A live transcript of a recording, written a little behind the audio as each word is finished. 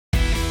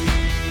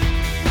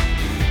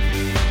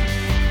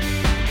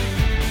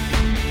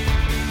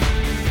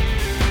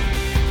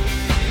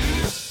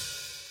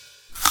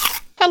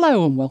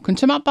Hello and welcome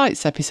to Mac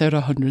Bites episode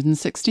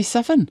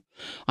 167.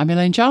 I'm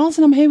Elaine Giles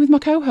and I'm here with my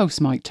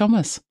co-host Mike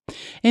Thomas.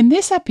 In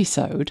this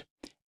episode,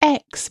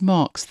 X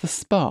marks the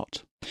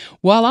spot,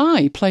 while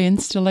I play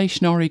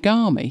installation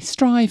origami,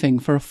 striving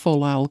for a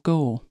full Al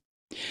Gore.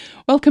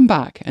 Welcome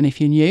back, and if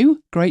you're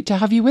new, great to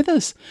have you with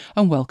us,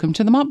 and welcome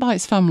to the Mac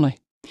Bites family.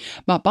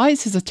 Mac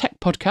Bites is a tech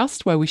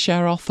podcast where we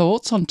share our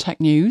thoughts on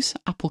tech news,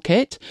 Apple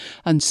Kit,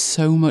 and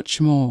so much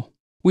more.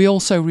 We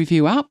also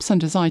review apps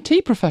and as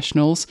IT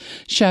professionals,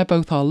 share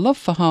both our love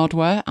for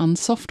hardware and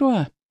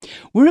software.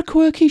 We're a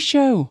quirky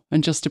show,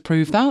 and just to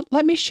prove that,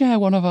 let me share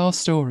one of our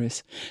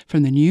stories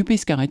from the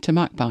Newbie's Guide to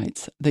Mac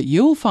Bites that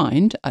you'll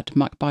find at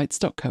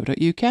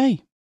macbites.co.uk.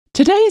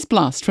 Today's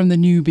blast from the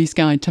Newbie's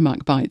Guide to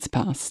Mac Bites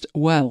past,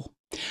 well,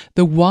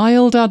 the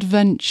wild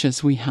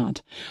adventures we had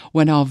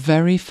when our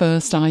very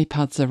first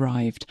iPads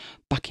arrived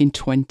back in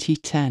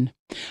 2010,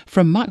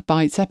 from Mac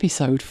Bites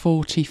episode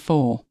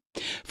 44.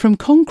 From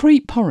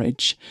concrete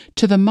porridge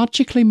to the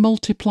magically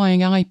multiplying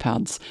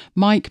iPads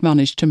Mike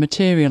managed to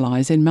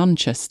materialise in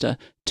Manchester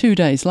 2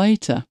 days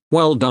later.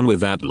 Well done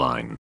with that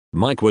line.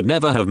 Mike would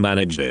never have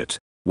managed it.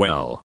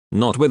 Well,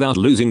 not without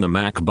losing the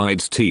Mac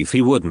Bites teeth,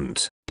 he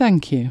wouldn't.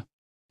 Thank you.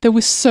 There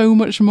was so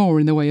much more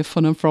in the way of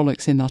fun and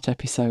frolics in that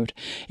episode.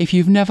 If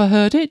you've never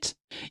heard it,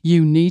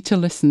 you need to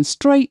listen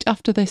straight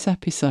after this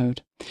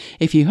episode.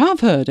 If you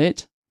have heard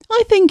it,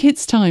 I think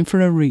it's time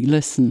for a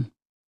re-listen.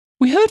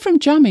 We heard from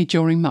Jammy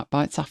during Mac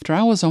Bites After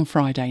Hours on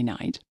Friday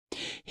night.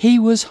 He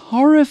was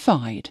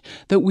horrified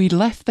that we'd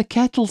left the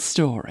kettle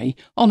story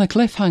on a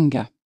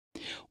cliffhanger.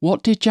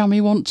 What did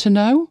Jammy want to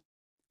know?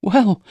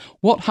 Well,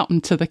 what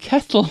happened to the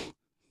kettle?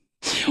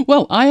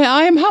 Well,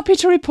 I am happy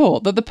to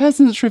report that the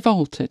peasants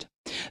revolted.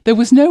 There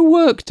was no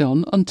work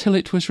done until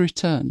it was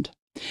returned.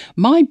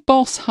 My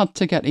boss had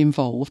to get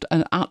involved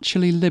and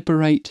actually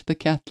liberate the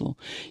kettle.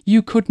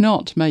 You could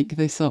not make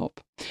this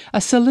up.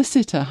 A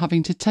solicitor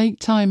having to take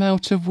time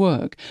out of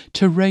work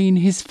to rein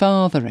his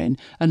father in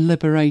and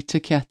liberate a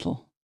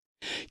kettle.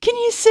 Can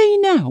you see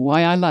now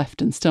why I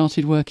left and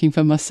started working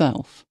for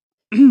myself?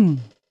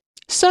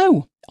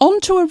 So, on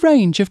to a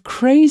range of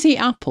crazy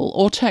Apple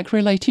or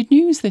tech-related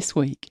news this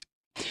week.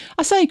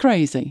 I say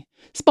crazy.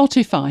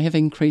 Spotify have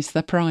increased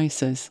their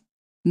prices.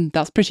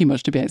 That's pretty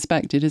much to be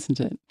expected, isn't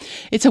it?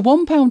 It's a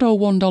 £1 or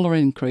 $1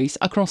 increase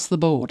across the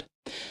board.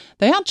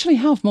 They actually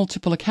have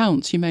multiple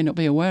accounts, you may not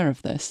be aware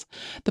of this.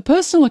 The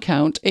personal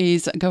account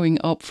is going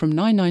up from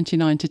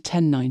 $9.99 to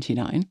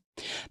 $10.99.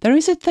 There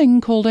is a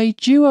thing called a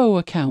duo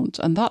account,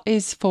 and that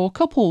is for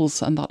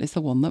couples, and that is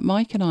the one that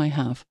Mike and I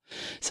have.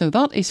 So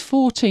that is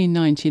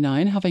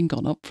 $14.99, having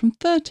gone up from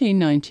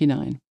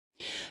 $13.99.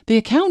 The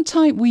account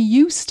type we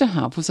used to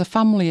have was a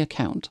family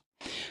account,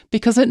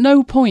 because at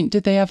no point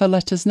did they ever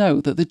let us know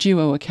that the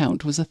duo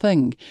account was a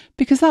thing,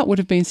 because that would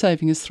have been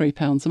saving us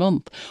 £3 a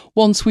month.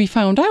 Once we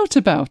found out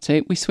about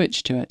it, we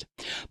switched to it.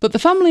 But the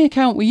family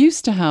account we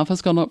used to have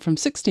has gone up from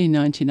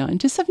 $16.99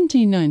 to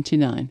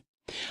 $17.99.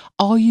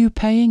 Are you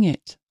paying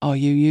it? Are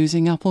you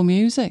using Apple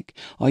Music?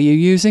 Are you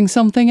using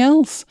something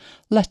else?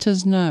 Let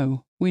us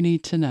know. We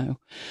need to know.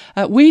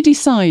 We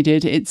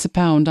decided it's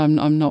 £1.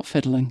 I'm not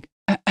fiddling.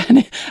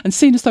 And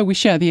seeing as though we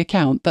share the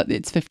account, that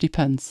it's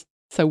 50p.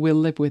 So we'll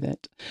live with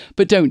it.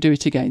 But don't do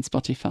it again,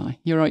 Spotify.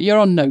 You're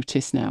on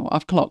notice now.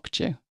 I've clocked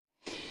you.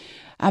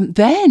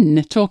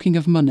 Then, talking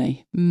of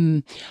money,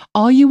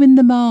 are you in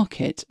the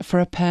market for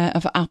a pair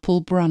of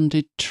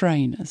Apple-branded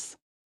trainers?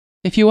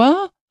 If you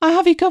are, I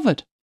have you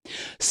covered.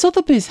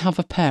 Sotheby's have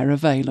a pair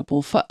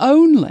available for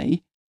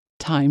only,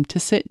 time to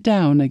sit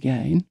down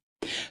again,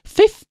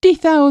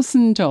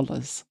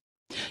 $50,000.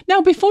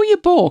 Now, before you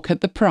balk at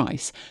the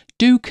price,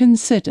 do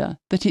consider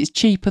that it's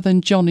cheaper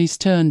than Johnny's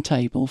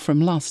turntable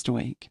from last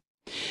week.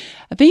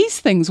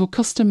 These things were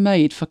custom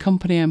made for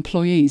company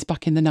employees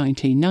back in the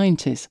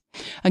 1990s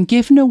and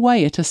given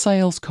away at a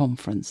sales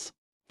conference.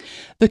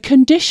 The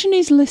condition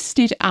is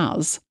listed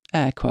as,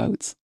 air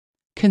quotes,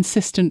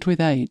 consistent with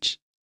age.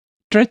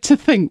 Dread to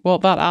think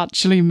what that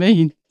actually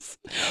means.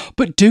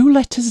 But do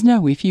let us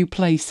know if you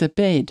place a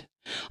bid.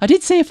 I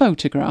did see a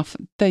photograph.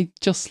 They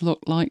just look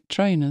like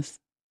trainers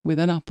with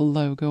an Apple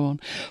logo on.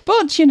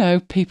 But, you know,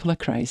 people are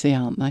crazy,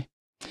 aren't they?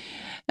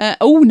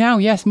 Now,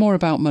 yes, more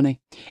about money.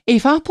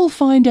 If Apple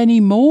find any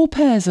more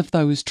pairs of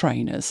those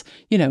trainers,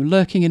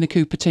 lurking in a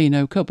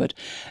Cupertino cupboard,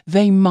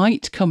 they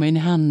might come in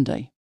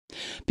handy.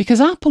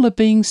 Because Apple are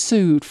being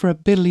sued for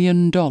 $1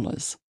 billion.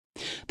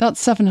 That's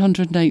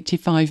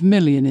 785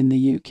 million in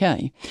the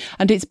UK,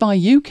 and it's by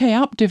UK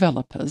app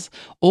developers,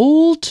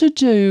 all to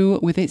do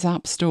with its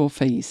App Store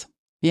fees.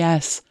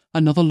 Yes,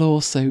 another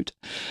lawsuit.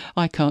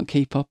 I can't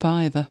keep up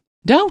either.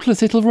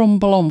 Doubtless it'll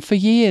rumble on for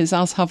years,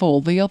 as have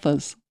all the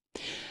others.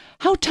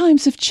 How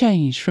times have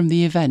changed from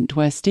the event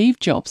where Steve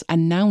Jobs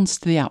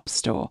announced the App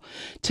Store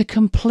to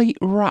complete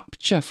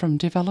rapture from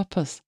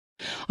developers.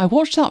 I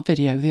watched that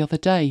video the other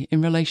day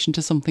in relation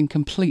to something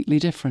completely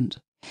different.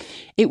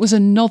 It was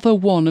another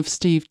one of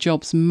Steve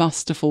Jobs'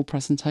 masterful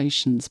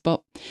presentations,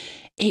 but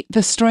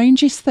the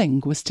strangest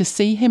thing was to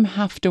see him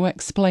have to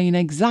explain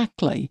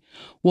exactly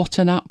what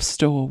an app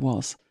store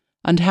was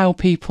and how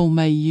people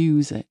may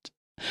use it.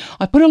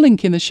 I put a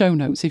link in the show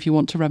notes if you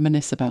want to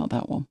reminisce about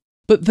that one.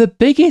 But the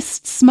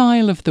biggest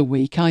smile of the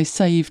week I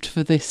saved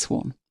for this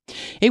one.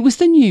 It was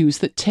the news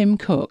that Tim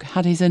Cook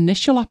had his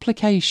initial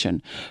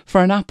application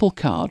for an Apple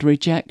Card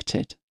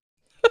rejected.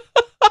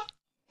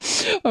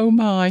 Oh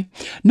my.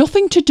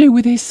 Nothing to do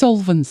with his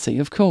solvency,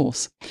 of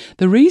course.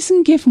 The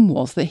reason given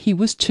was that he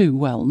was too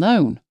well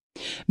known,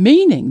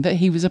 meaning that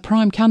he was a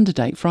prime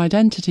candidate for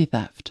identity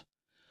theft.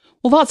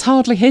 Well, that's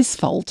hardly his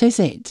fault, is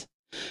it?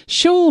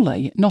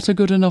 Surely not a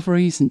good enough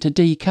reason to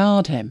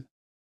decard him.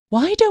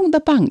 Why don't the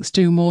banks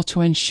do more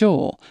to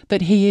ensure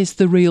that he is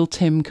the real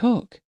Tim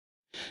Cook?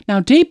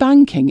 Now,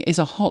 debanking is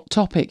a hot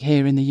topic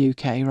here in the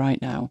UK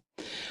right now.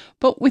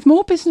 But with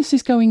more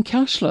businesses going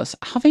cashless,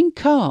 having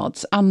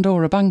cards and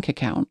or a bank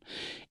account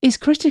is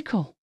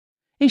critical.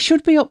 It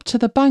should be up to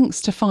the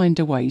banks to find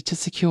a way to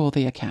secure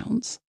the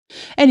accounts.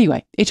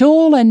 Anyway, it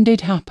all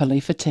ended happily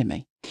for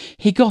Timmy.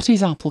 He got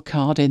his Apple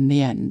Card in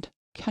the end.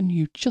 Can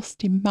you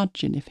just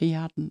imagine if he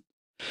hadn't?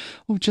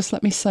 Oh, just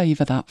let me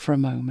savour that for a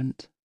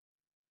moment.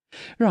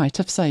 Right,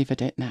 I've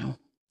savoured it now.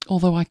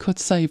 Although I could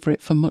savour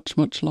it for much,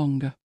 much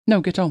longer.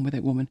 No, get on with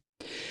it, woman.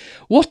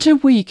 What a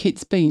week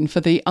it's been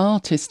for the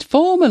artist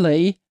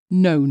formerly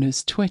known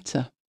as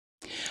Twitter.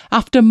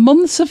 After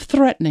months of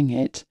threatening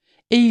it,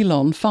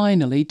 Elon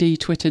finally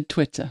de-twittered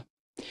Twitter,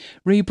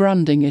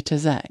 rebranding it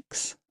as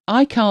X.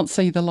 I can't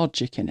see the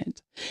logic in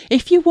it.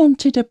 If you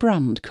wanted a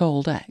brand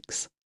called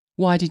X,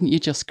 why didn't you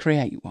just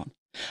create one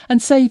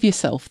and save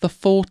yourself the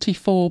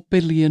 $44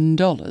 billion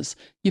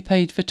you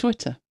paid for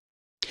Twitter?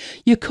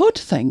 You could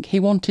think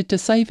he wanted to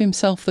save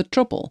himself the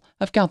trouble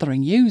of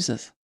gathering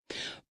users.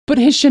 But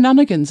his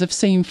shenanigans have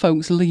seen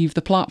folks leave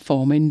the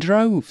platform in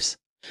droves.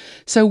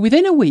 So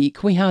within a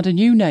week we had a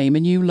new name, a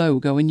new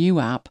logo, a new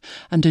app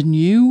and a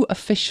new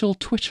official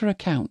Twitter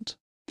account.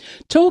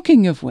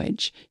 Talking of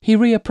which, he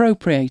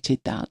reappropriated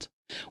that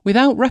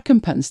without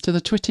recompense to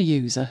the Twitter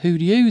user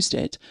who'd used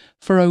it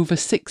for over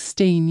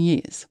 16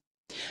 years.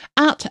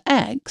 At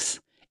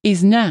X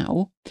is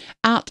now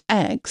at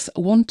X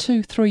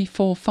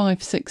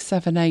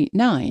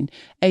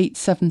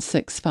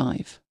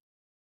 1234567898765.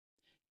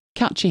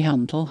 Catchy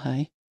handle,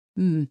 hey?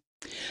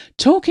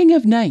 Talking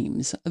of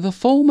names, the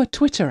former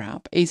Twitter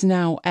app is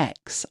now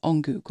X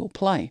on Google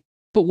Play.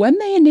 But when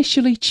they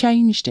initially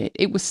changed it,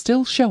 it was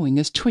still showing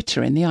as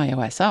Twitter in the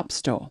iOS App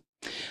Store.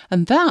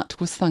 And that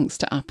was thanks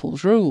to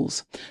Apple's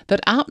rules,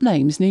 that app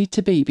names need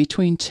to be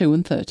between 2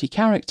 and 30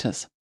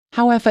 characters.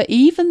 However,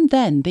 even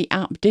then the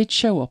app did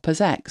show up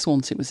as X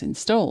once it was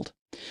installed.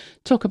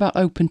 Talk about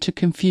open to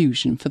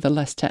confusion for the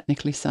less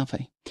technically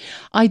savvy.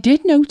 I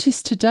did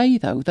notice today,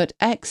 though, that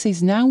X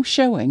is now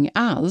showing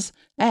as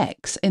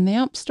X in the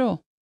App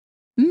Store.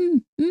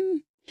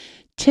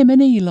 Tim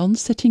and Elon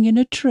sitting in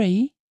a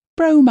tree.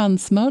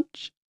 Bromance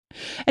much?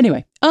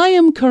 Anyway, I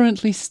am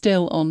currently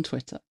still on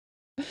Twitter.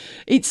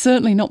 It's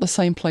certainly not the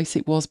same place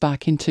it was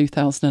back in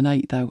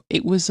 2008, though.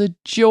 It was a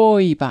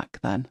joy back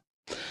then.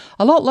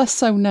 A lot less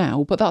so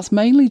now, but that's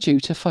mainly due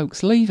to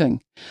folks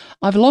leaving.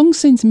 I've long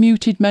since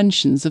muted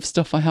mentions of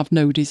stuff I have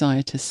no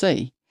desire to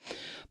see.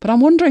 But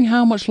I'm wondering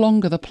how much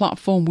longer the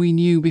platform we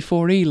knew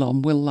before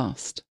Elon will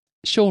last.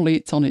 Surely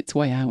it's on its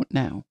way out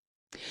now.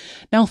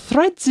 Now,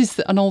 Threads is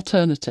an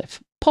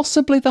alternative,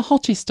 possibly the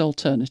hottest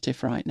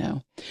alternative right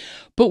now.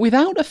 But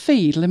without a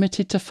feed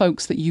limited to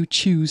folks that you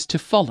choose to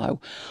follow,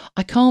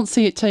 I can't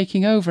see it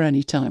taking over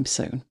anytime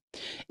soon.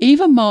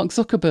 Even Mark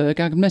Zuckerberg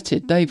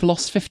admitted they've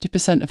lost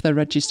 50% of their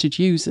registered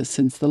users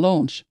since the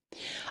launch.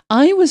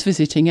 I was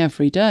visiting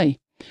every day,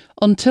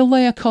 until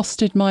they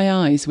accosted my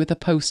eyes with a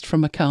post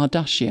from a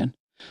Kardashian.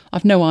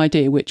 I've no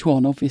idea which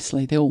one,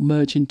 obviously, they all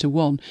merge into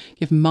one,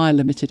 given my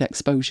limited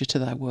exposure to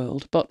their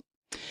world. But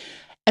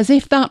as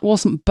if that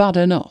wasn't bad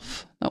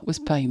enough, that was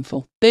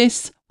painful.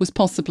 This was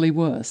possibly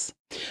worse.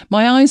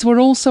 My eyes were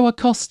also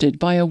accosted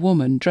by a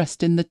woman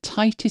dressed in the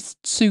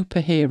tightest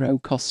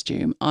superhero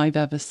costume I've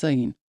ever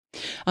seen.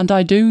 And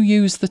I do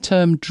use the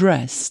term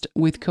dressed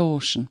with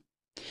caution.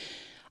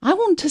 I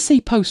want to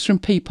see posts from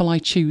people I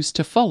choose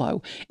to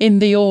follow in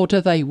the order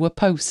they were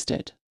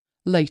posted.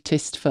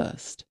 Latest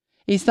first.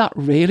 Is that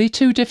really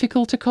too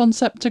difficult a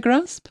concept to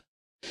grasp?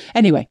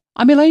 Anyway,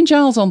 I'm Elaine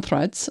Giles on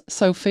Threads,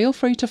 so feel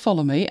free to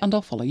follow me and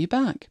I'll follow you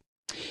back.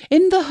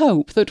 In the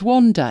hope that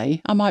one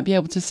day I might be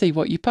able to see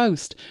what you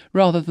post,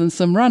 rather than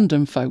some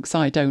random folks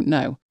I don't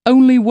know,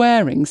 only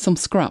wearing some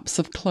scraps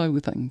of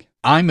clothing.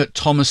 I'm at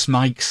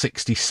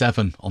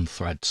ThomasMike67 on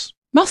Threads.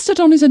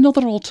 Mastodon is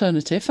another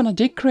alternative, and I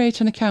did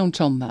create an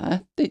account on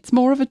there. It's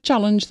more of a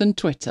challenge than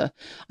Twitter.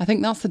 I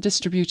think that's the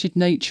distributed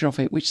nature of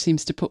it, which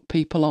seems to put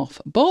people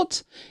off.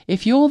 But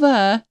if you're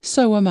there,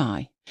 so am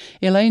I.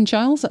 Elaine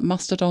Giles at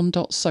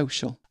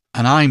mastodon.social.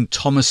 And I'm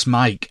Thomas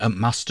Mike at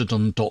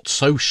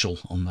mastodon.social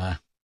on there.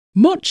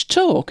 Much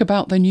talk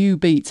about the new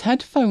Beats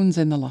headphones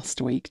in the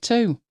last week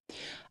too.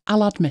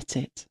 I'll admit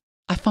it.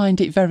 I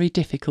find it very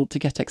difficult to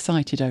get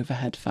excited over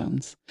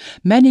headphones.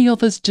 Many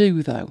others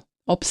do though,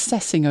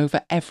 obsessing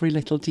over every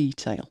little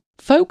detail.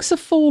 Folks are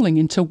falling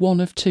into one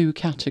of two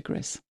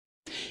categories.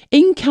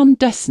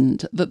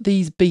 Incandescent that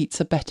these Beats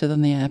are better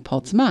than the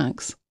AirPods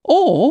Max,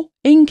 or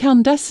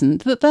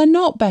incandescent that they're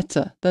not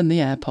better than the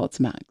AirPods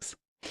Max.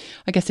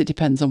 I guess it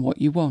depends on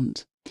what you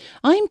want.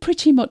 I'm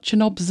pretty much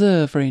an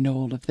observer in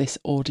all of this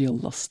audio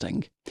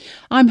lusting.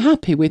 I'm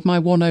happy with my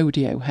One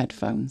Audio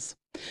headphones.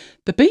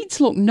 The Beats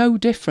look no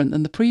different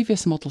than the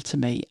previous model to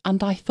me,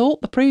 and I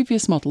thought the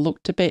previous model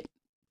looked a bit...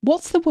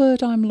 what's the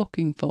word I'm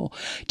looking for?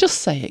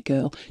 Just say it,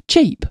 girl.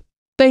 Cheap.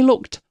 They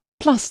looked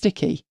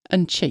plasticky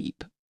and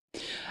cheap.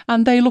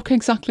 And they look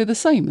exactly the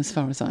same as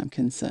far as I'm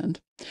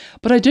concerned.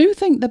 But I do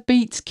think the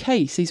Beats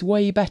case is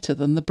way better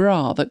than the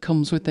bra that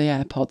comes with the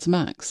AirPods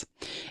Max.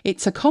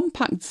 It's a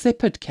compact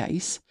zippered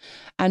case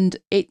and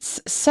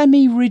it's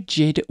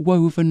semi-rigid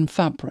woven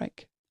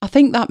fabric. I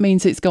think that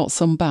means it's got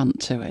some band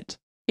to it.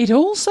 It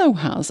also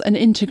has an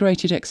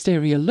integrated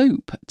exterior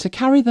loop to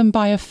carry them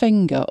by a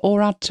finger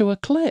or add to a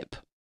clip.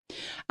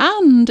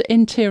 And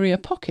interior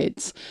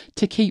pockets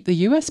to keep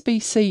the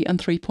USB-C and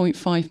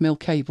 3.5mm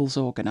cables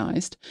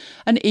organised,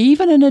 and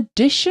even an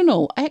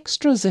additional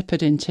extra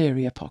zippered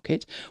interior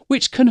pocket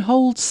which can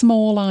hold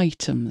small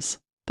items.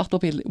 That'll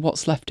be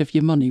what's left of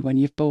your money when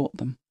you've bought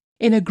them.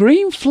 In a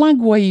green flag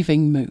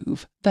waving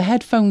move, the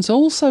headphones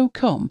also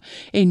come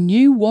in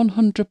new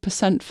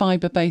 100%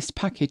 fibre-based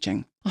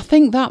packaging. I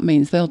think that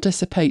means they'll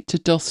dissipate to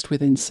dust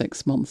within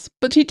 6 months,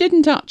 but he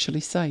didn't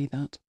actually say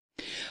that.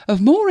 Of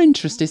more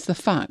interest is the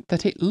fact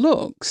that it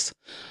looks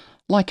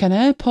like an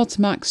AirPods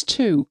Max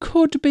 2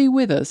 could be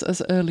with us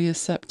as early as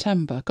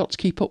September. Got to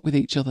keep up with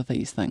each other,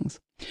 these things.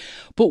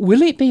 But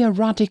will it be a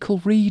radical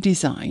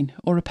redesign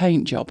or a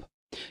paint job?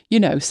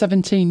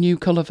 17 new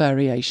colour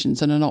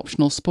variations and an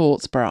optional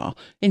sports bra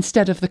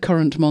instead of the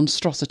current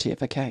monstrosity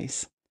of a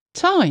case.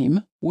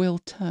 Time will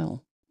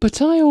tell.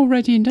 But I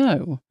already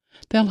know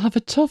they'll have a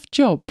tough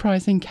job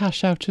prizing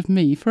cash out of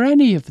me for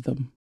any of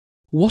them.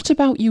 What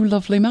about you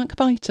lovely Mac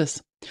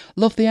biters?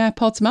 Love the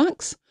AirPods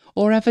Max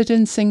or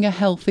evidencing a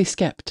healthy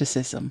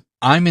scepticism?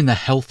 I'm in the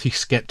healthy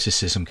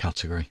scepticism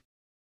category.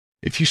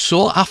 If you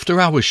saw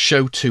After Hours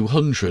Show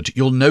 200,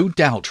 you'll no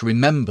doubt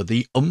remember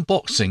the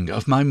unboxing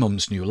of my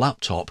mum's new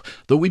laptop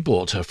that we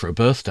bought her for her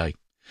birthday.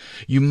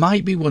 You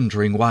might be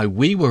wondering why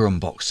we were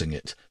unboxing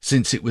it,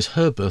 since it was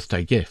her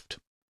birthday gift.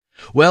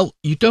 Well,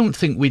 you don't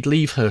think we'd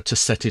leave her to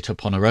set it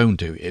up on her own,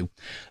 do you?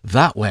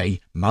 That way,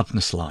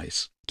 madness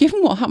lies.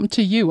 Given what happened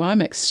to you,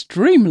 I'm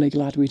extremely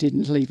glad we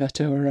didn't leave her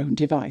to her own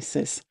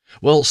devices.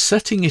 Well,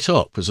 setting it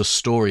up was a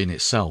story in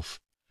itself.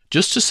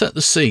 Just to set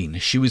the scene,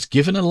 she was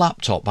given a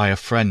laptop by a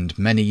friend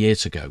many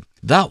years ago.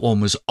 That one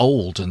was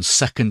old and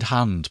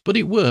second-hand, but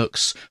it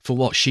works for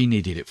what she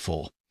needed it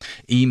for.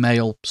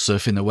 Email,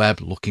 surfing the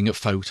web, looking at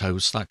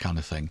photos, that kind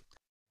of thing.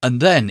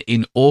 And then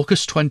in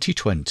August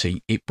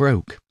 2020, it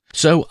broke.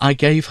 So I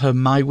gave her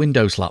my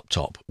Windows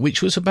laptop,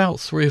 which was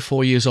about 3 or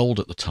 4 years old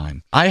at the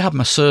time. I had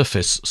my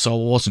Surface, so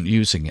I wasn't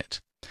using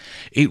it.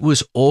 It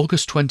was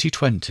August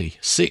 2020,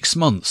 6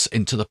 months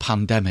into the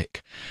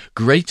pandemic.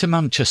 Greater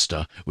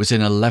Manchester was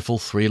in a level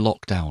 3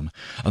 lockdown,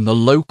 and the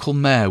local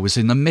mayor was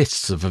in the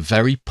midst of a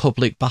very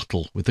public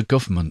battle with the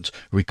government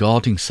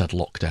regarding said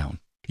lockdown.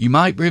 You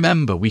might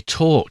remember we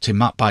talked in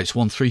MacBites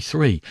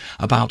 133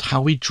 about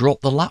how we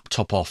dropped the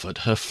laptop off at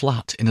her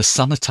flat in a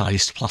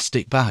sanitised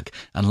plastic bag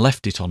and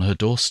left it on her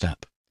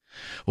doorstep.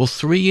 Well,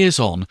 3 years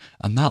on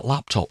and that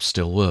laptop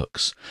still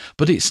works,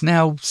 but it's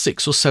now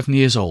 6 or 7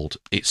 years old.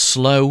 It's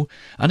slow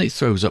and it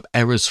throws up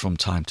errors from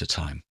time to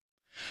time.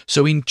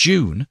 So in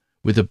June,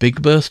 with a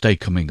big birthday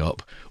coming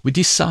up, we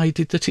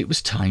decided that it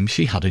was time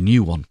she had a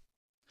new one.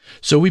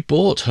 So we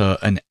bought her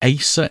an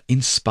Acer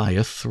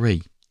Inspire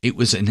 3. It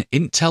was an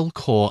Intel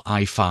Core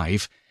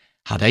i5,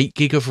 had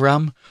 8GB of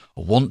RAM,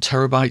 a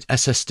 1TB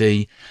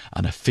SSD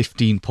and a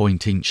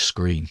 15-inch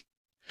screen.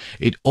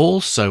 It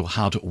also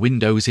had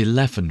Windows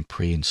 11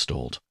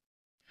 pre-installed.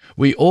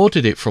 We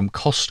ordered it from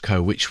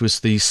Costco, which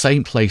was the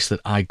same place that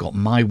I got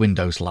my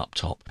Windows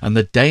laptop, and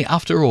the day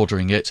after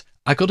ordering it,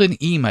 I got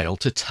an email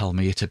to tell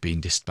me it had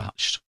been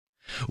dispatched.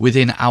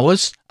 Within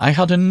hours, I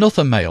had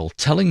another mail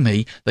telling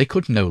me they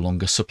could no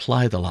longer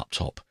supply the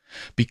laptop.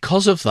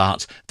 Because of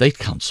that, they'd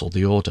cancelled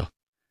the order.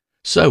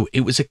 So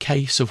it was a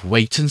case of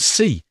wait and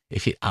see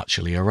if it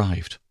actually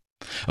arrived.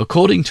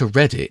 According to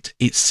Reddit,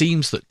 it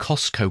seems that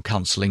Costco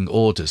cancelling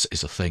orders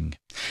is a thing.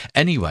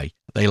 Anyway,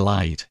 they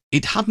lied.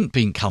 It hadn't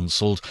been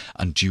cancelled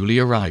and duly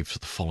arrived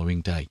the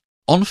following day.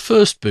 On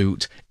first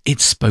boot, it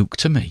spoke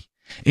to me.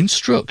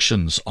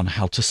 Instructions on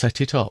how to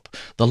set it up,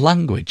 the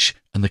language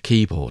and the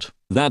keyboard.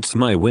 That's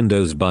my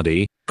Windows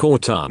buddy,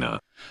 Cortana.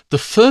 The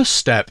first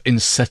step in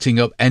setting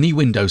up any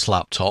Windows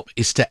laptop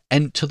is to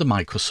enter the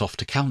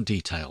Microsoft account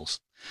details.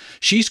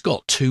 She's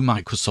got 2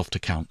 Microsoft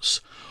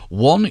accounts.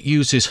 One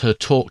uses her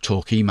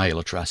TalkTalk email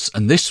address,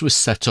 and this was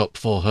set up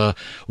for her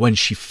when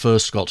she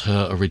first got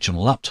her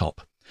original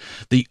laptop.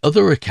 The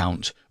other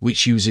account,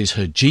 which uses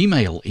her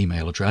Gmail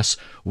email address,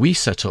 we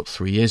set up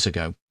 3 years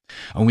ago,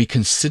 and we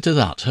consider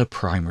that her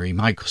primary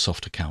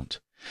Microsoft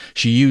account.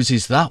 She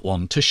uses that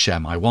one to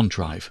share my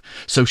OneDrive,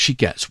 so she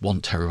gets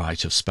 1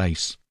 terabyte of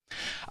space.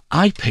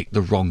 I picked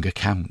the wrong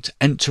account,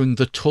 entering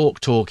the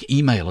TalkTalk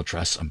email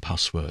address and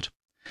password.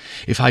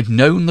 If I'd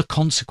known the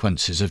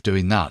consequences of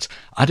doing that,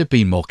 I'd have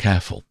been more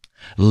careful.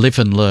 Live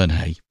and learn,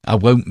 hey? I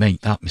won't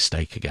make that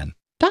mistake again.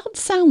 That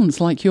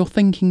sounds like you're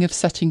thinking of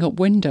setting up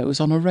Windows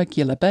on a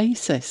regular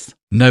basis.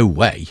 No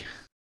way.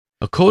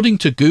 According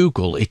to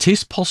Google, it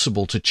is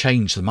possible to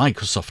change the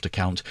Microsoft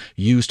account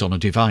used on a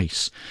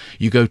device.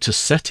 You go to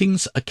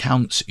Settings,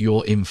 Accounts,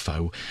 Your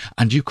Info,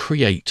 and you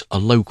create a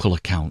local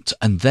account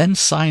and then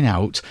sign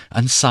out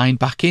and sign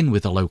back in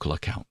with a local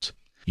account.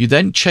 You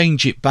then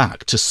change it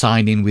back to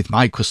sign in with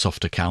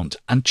Microsoft account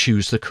and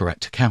choose the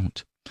correct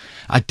account.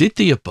 I did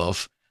the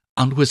above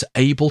and was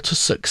able to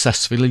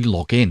successfully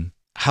log in.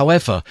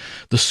 However,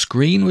 the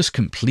screen was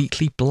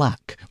completely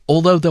black,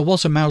 although there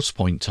was a mouse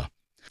pointer.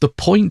 The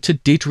pointer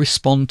did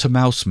respond to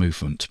mouse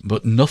movement,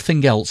 but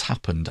nothing else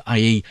happened,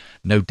 i.e.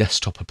 no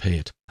desktop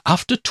appeared.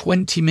 After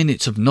 20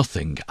 minutes of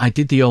nothing, I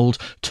did the old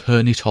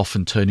turn it off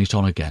and turn it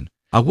on again.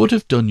 I would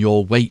have done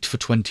your wait for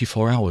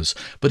 24 hours,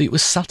 but it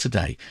was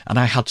Saturday and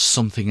I had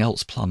something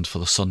else planned for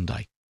the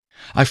Sunday.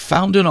 I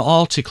found an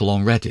article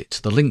on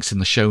Reddit, the link's in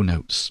the show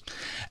notes.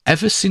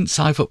 Ever since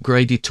I've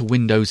upgraded to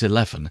Windows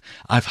 11,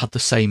 I've had the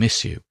same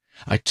issue.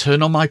 I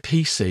turn on my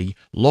PC,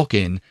 log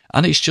in,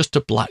 and it's just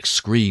a black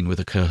screen with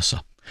a cursor,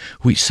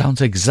 which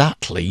sounds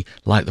exactly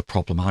like the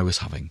problem I was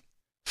having.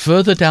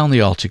 Further down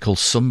the article,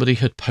 somebody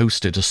had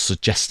posted a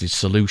suggested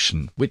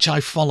solution, which I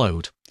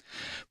followed.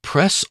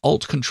 Press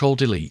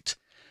Alt-Control-Delete,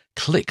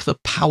 click the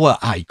power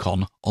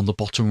icon on the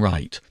bottom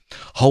right,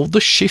 hold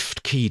the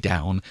Shift key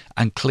down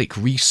and click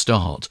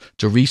Restart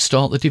to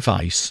restart the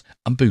device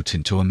and boot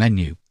into a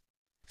menu.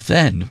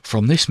 Then,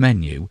 from this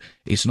menu,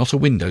 it's not a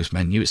Windows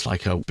menu, it's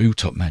like a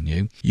boot up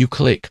menu, you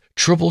click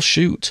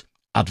Troubleshoot,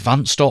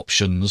 Advanced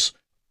Options,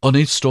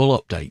 Uninstall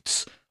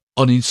Updates,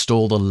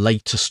 uninstall the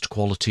latest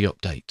quality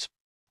update.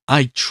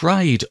 I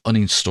tried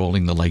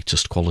uninstalling the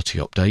latest quality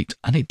update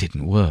and it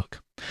didn't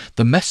work.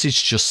 The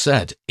message just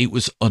said it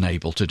was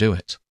unable to do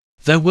it.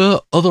 There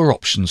were other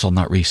options on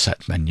that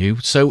reset menu,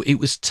 so it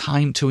was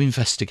time to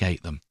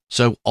investigate them.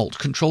 So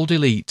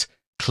Alt-Control-Delete,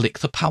 click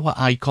the power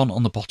icon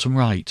on the bottom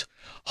right,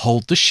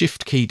 hold the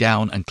Shift key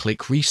down and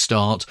click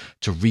Restart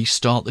to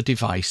restart the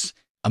device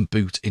and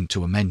boot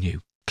into a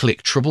menu.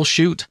 Click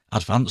Troubleshoot,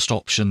 Advanced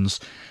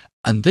Options,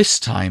 and this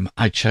time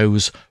I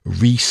chose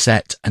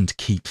Reset and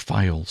Keep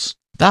Files.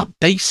 That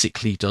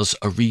basically does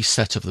a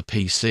reset of the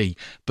PC,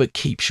 but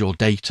keeps your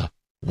data.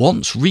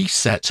 Once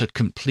reset had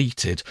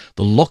completed,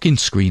 the login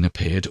screen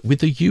appeared with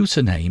the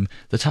username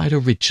that I'd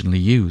originally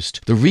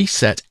used. The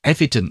reset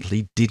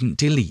evidently didn't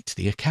delete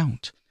the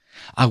account.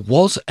 I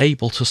was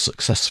able to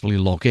successfully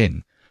log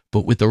in,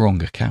 but with the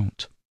wrong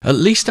account. At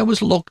least I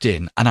was logged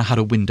in and I had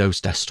a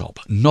Windows desktop,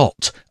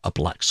 not a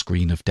black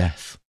screen of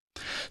death.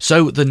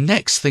 So the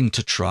next thing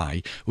to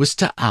try was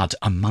to add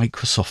a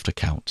Microsoft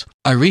account.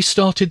 I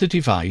restarted the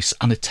device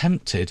and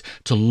attempted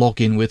to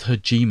log in with her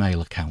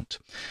Gmail account.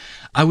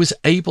 I was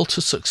able to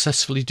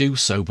successfully do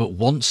so, but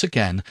once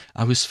again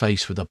I was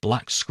faced with a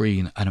black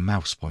screen and a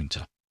mouse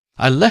pointer.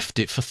 I left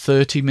it for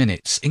 30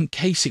 minutes in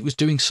case it was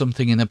doing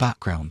something in the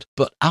background,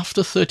 but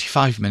after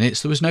 35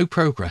 minutes there was no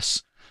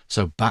progress,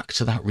 so back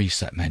to that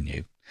reset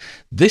menu.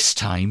 This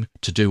time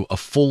to do a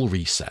full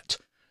reset,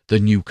 the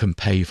new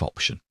Compave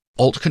option.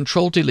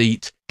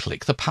 Alt-Control-Delete,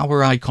 click the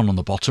power icon on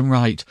the bottom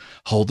right,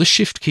 hold the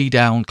Shift key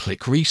down,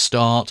 click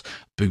Restart,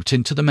 boot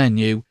into the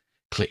menu,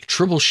 click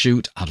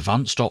Troubleshoot,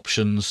 Advanced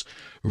Options,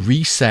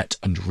 reset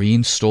and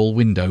reinstall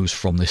Windows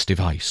from this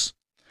device.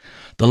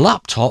 The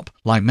laptop,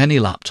 like many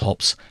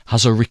laptops,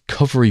 has a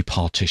recovery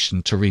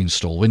partition to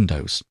reinstall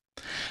Windows.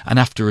 And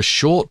after a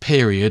short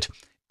period,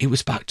 it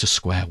was back to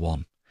square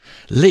one.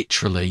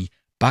 Literally,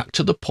 back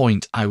to the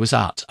point I was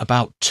at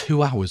about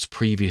 2 hours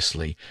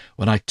previously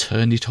when I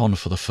turned it on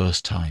for the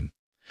first time.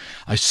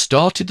 I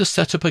started the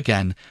setup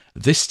again,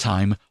 this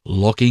time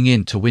logging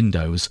into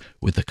Windows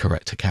with the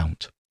correct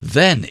account.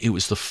 Then it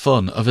was the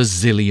fun of a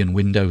zillion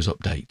Windows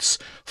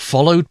updates,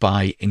 followed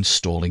by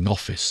installing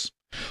Office.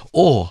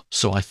 Or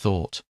so I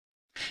thought.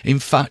 In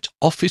fact,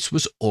 Office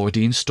was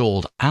already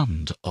installed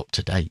and up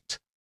to date.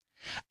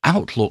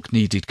 Outlook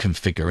needed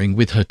configuring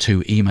with her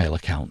 2 email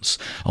accounts,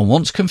 and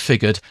once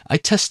configured, I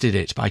tested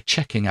it by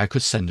checking I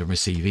could send and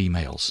receive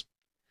emails.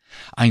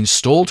 I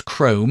installed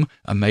Chrome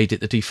and made it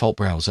the default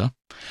browser.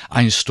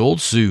 I installed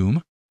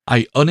Zoom.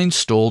 I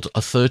uninstalled a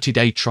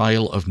 30-day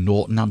trial of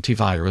Norton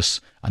Antivirus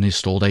and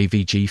installed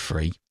AVG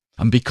free.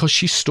 And because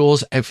she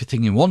stores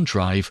everything in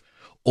OneDrive,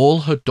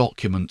 all her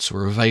documents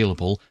were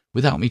available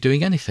without me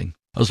doing anything,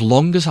 as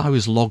long as I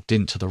was logged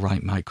into the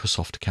right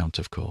Microsoft account,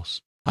 of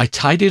course. I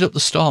tidied up the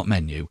start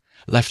menu,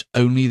 left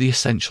only the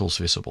essentials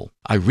visible.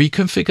 I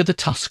reconfigured the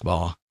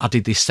taskbar,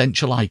 added the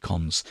essential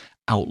icons,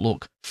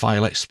 Outlook,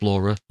 File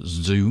Explorer,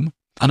 Zoom,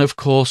 and of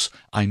course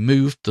I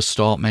moved the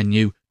start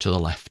menu to the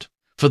left.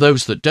 For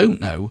those that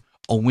don't know,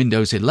 on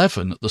Windows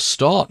 11 the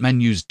start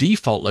menu's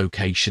default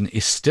location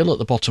is still at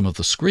the bottom of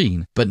the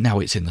screen, but now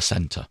it's in the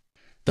centre.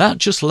 That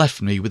just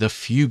left me with a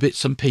few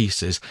bits and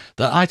pieces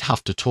that I'd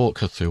have to talk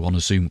her through on a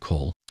Zoom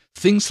call.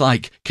 Things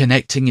like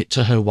connecting it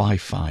to her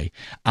Wi-Fi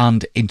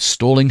and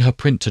installing her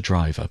printer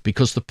driver,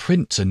 because the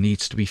printer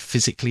needs to be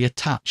physically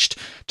attached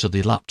to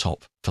the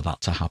laptop for that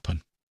to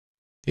happen.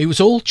 It was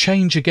all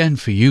change again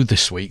for you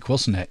this week,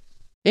 wasn't it?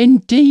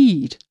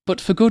 Indeed, but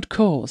for good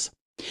cause.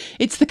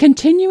 It's the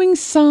continuing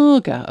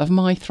saga of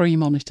my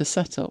 3-monitor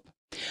setup.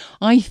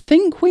 I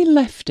think we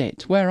left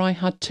it where I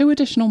had 2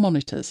 additional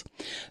monitors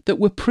that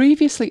were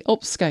previously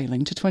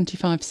upscaling to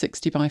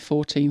 2560 by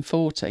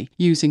 1440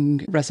 using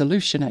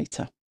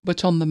Resolutionator,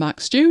 but on the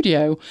Mac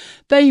Studio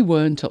they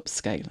weren't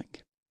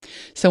upscaling.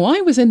 So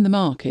I was in the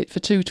market for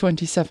 2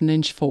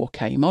 27-inch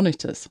 4K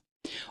monitors.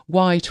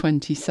 Why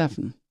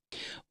 27?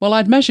 Well,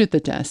 I'd measured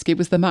the desk, it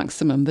was the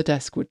maximum the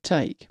desk would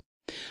take.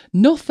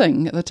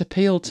 Nothing that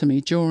appealed to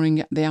me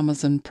during the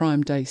Amazon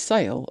Prime Day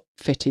sale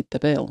fitted the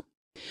bill.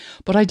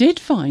 But I did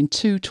find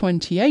 2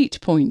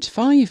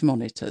 28.5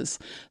 monitors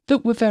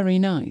that were very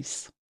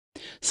nice.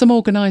 Some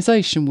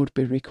organisation would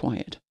be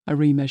required. I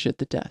remeasured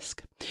the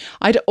desk.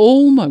 I'd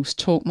almost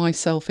talked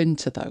myself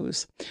into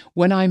those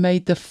when I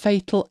made the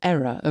fatal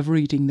error of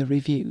reading the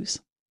reviews.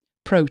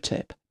 Pro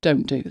tip,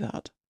 don't do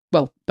that.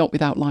 Well, not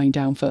without lying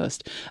down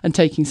first and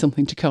taking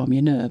something to calm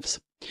your nerves.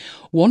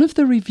 One of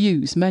the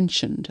reviews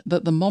mentioned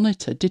that the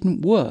monitor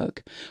didn't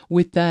work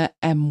with their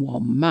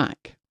M1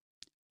 Mac.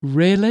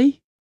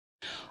 Really?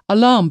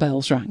 Alarm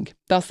bells rang.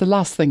 That's the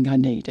last thing I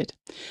needed.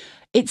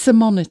 It's a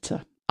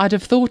monitor. I'd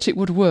have thought it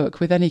would work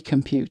with any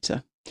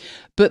computer.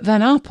 But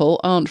then Apple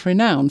aren't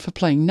renowned for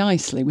playing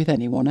nicely with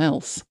anyone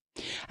else.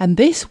 And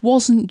this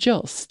wasn't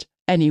just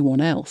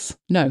anyone else.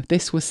 No,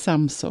 this was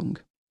Samsung.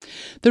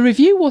 The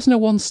review wasn't a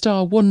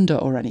 1-star wonder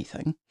or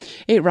anything.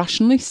 It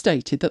rationally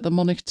stated that the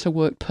monitor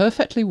worked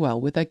perfectly well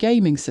with their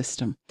gaming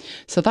system,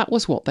 so that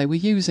was what they were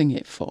using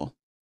it for.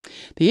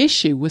 The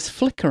issue was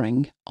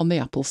flickering on the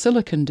Apple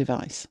Silicon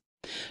device.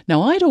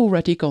 Now, I'd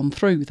already gone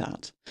through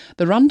that.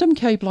 The random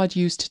cable I'd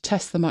used to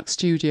test the Mac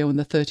Studio and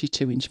the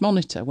 32-inch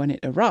monitor when it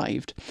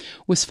arrived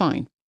was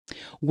fine.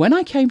 When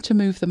I came to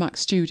move the Mac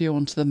Studio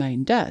onto the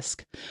main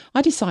desk,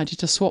 I decided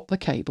to swap the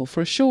cable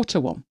for a shorter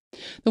one.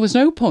 There was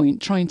no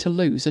point trying to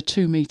lose a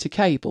 2-metre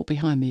cable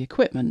behind the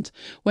equipment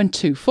when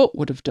 2 foot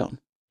would have done,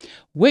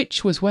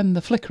 which was when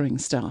the flickering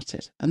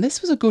started, and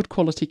this was a good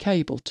quality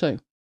cable too.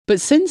 But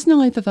since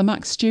neither the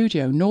Mac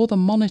Studio nor the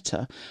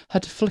monitor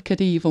had flickered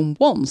even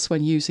once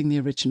when using the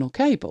original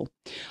cable,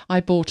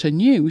 I bought a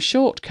new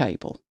short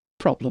cable.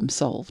 Problem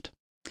solved.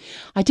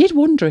 I did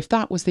wonder if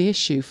that was the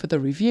issue for the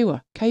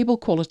reviewer. Cable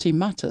quality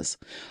matters.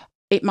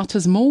 It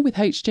matters more with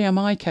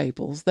HDMI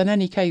cables than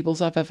any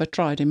cables I've ever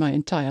tried in my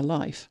entire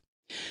life.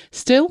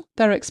 Still,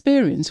 their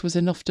experience was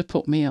enough to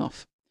put me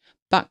off.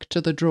 Back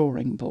to the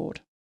drawing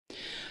board.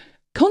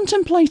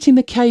 Contemplating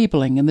the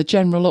cabling and the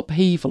general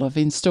upheaval of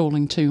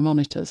installing 2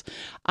 monitors,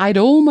 I'd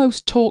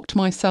almost talked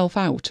myself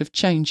out of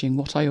changing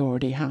what I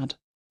already had.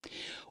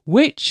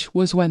 Which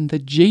was when the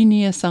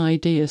genius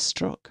idea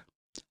struck.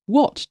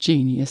 What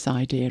genius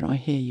idea, I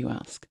hear you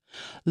ask?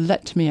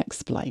 Let me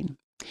explain.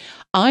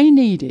 I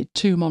needed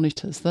 2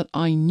 monitors that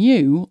I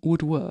knew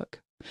would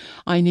work.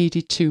 I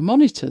needed 2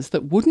 monitors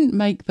that wouldn't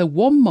make the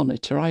one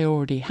monitor I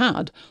already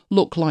had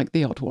look like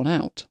the odd one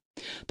out.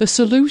 The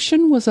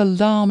solution was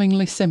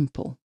alarmingly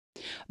simple.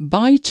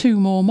 Buy 2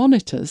 more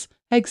monitors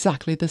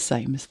exactly the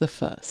same as the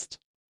first.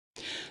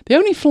 The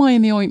only fly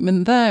in the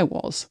ointment there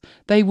was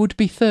they would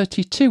be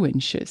 32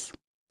 inches,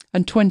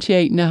 and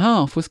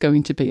 28.5 was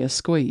going to be a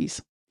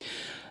squeeze.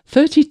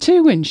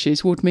 32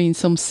 inches would mean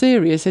some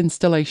serious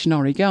installation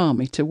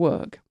origami to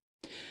work.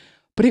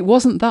 But it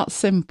wasn't that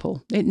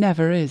simple. It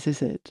never is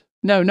it?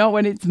 No, not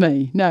when it's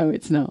me. No,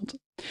 it's not.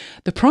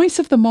 The price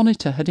of the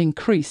monitor had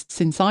increased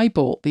since I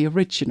bought the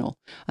original,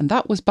 and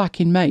that was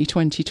back in May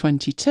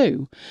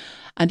 2022,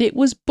 and it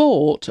was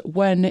bought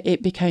when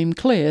it became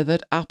clear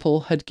that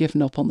Apple had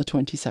given up on the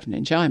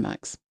 27-inch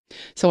iMacs.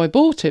 So I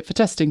bought it for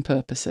testing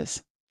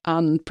purposes,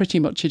 and pretty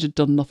much it had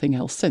done nothing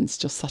else since,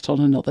 just sat on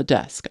another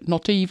desk,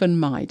 not even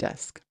my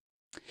desk.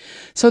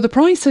 So the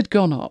price had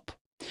gone up.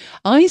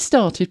 I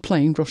started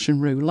playing Russian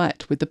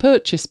roulette with the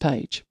purchase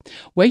page,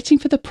 waiting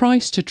for the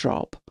price to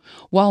drop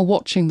while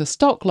watching the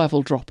stock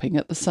level dropping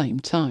at the same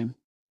time.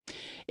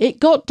 It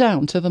got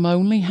down to them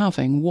only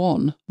having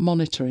 1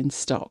 monitor in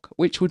stock,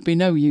 which would be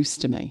no use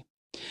to me.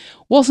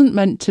 Wasn't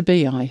meant to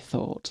be, I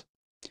thought,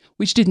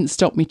 which didn't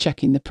stop me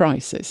checking the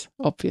prices,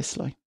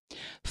 obviously.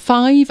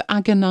 5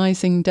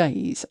 agonising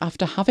days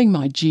after having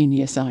my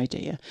genius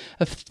idea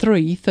of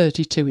 3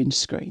 32-inch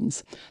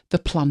screens, the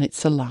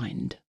planets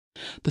aligned.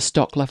 The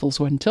stock levels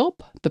went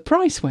up, the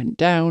price went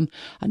down,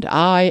 and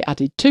I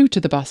added 2 to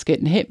the basket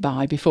and hit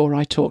buy before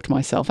I talked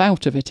myself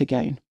out of it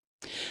again.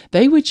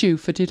 They were due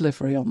for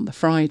delivery on the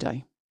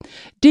Friday.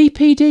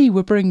 DPD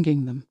were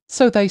bringing them,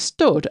 so they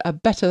stood a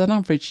better than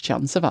average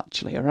chance of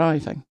actually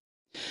arriving.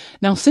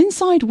 Now,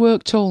 since I'd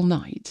worked all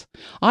night,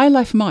 I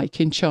left Mike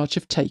in charge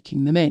of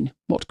taking them in.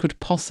 What could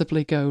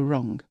possibly go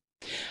wrong?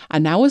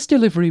 An hour's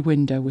delivery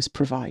window was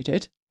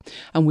provided,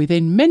 and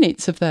within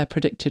minutes of their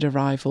predicted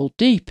arrival,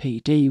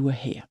 DPD were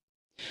here.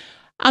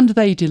 And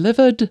they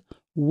delivered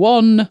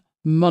 1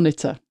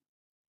 monitor.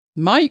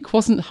 Mike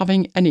wasn't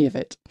having any of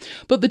it,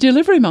 but the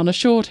delivery man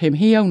assured him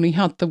he only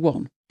had the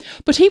one.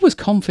 But he was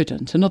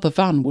confident another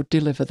van would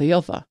deliver the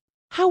other.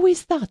 How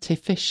is that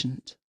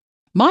efficient?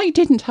 Mike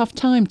didn't have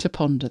time to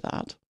ponder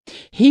that.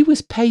 He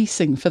was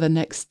pacing for the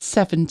next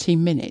 70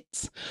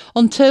 minutes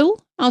until,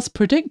 as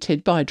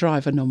predicted by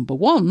driver number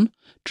 1,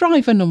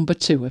 driver number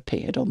 2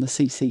 appeared on the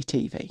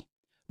CCTV,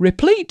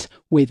 replete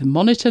with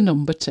monitor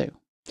number 2.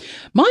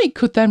 Mike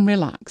could then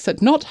relax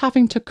at not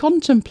having to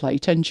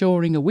contemplate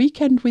enduring a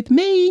weekend with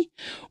me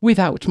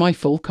without my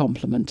full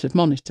complement of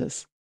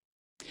monitors.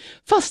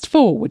 Fast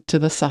forward to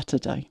the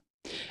Saturday.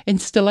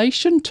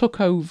 Installation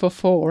took over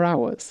 4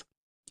 hours.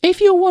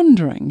 If you're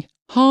wondering,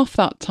 half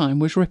that time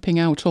was ripping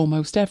out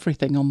almost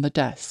everything on the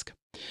desk.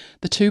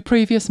 The 2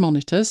 previous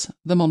monitors,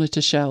 the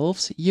monitor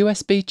shelves,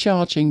 USB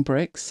charging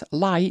bricks,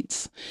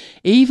 lights,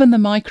 even the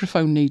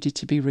microphone needed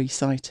to be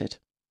resighted.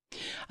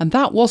 And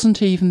that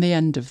wasn't even the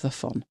end of the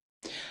fun.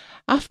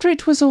 After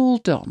it was all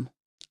done,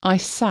 I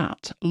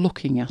sat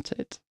looking at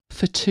it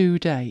for 2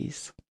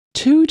 days.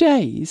 2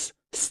 days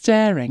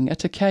staring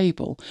at a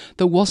cable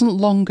that wasn't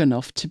long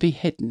enough to be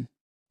hidden.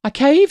 I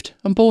caved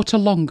and bought a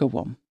longer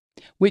one,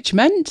 which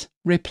meant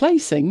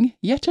replacing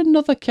yet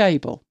another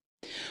cable.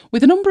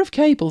 With a number of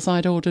cables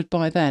I'd ordered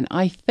by then,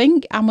 I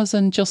think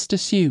Amazon just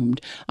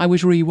assumed I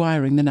was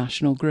rewiring the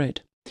national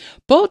grid.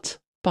 But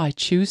by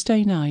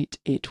Tuesday night,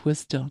 it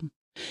was done.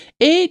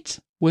 It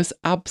was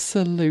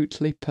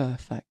absolutely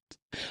perfect.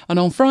 And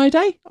on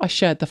Friday, I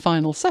shared the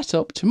final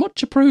setup to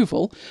much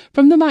approval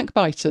from the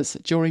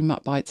MacBiters during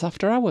MacBites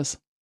After Hours.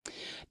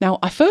 Now,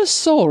 I first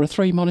saw a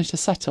 3-monitor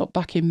setup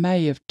back in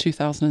May of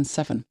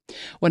 2007,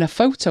 when a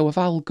photo of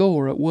Al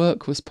Gore at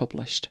work was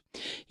published.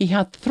 He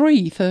had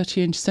 3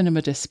 30-inch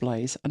cinema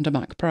displays and a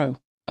Mac Pro.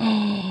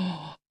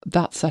 Oh,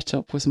 that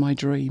setup was my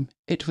dream.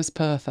 It was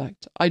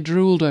perfect. I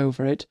drooled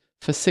over it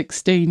for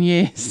 16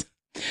 years.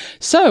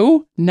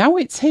 So, now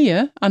it's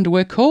here, and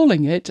we're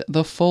calling it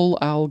the full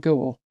Al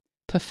Gore.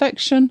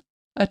 Perfection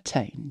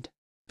attained.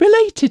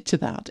 Related to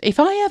that, if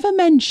I ever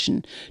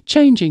mention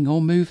changing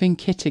or moving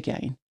kit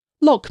again,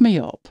 lock me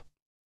up.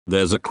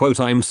 There's a quote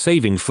I'm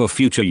saving for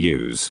future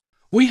use.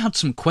 We had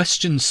some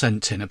questions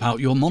sent in about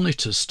your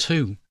monitors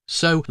too.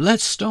 So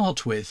let's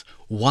start with,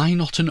 why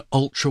not an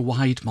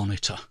ultra-wide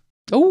monitor?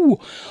 Oh,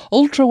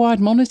 ultra-wide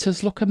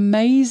monitors look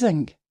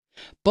amazing.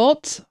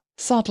 But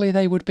sadly,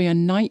 they would be a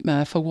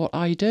nightmare for what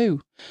I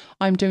do.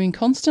 I'm doing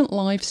constant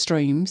live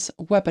streams,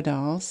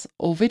 webinars,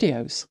 or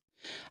videos,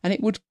 and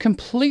it would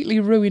completely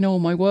ruin all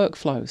my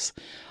workflows.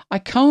 I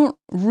can't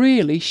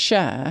really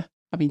share.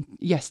 I mean,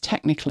 yes,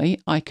 technically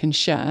I can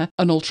share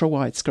an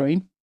ultra-wide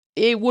screen.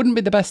 It wouldn't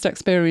be the best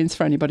experience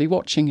for anybody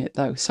watching it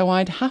though, so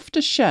I'd have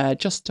to share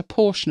just a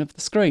portion of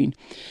the screen.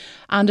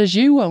 And as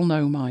you well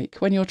know, Mike,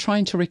 when you're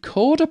trying to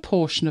record a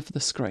portion of the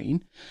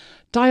screen,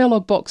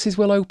 dialog boxes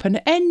will open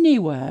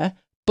anywhere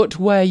but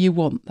where you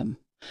want them.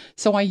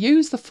 So I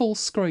use the full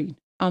screen,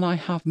 and I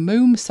have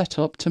Moom set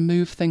up to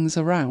move things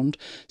around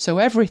so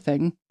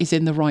everything is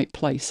in the right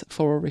place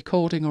for a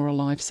recording or a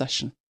live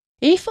session.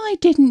 If I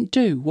didn't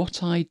do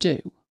what I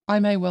do, I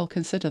may well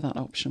consider that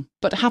option.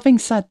 But having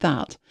said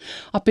that,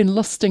 I've been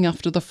lusting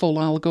after the full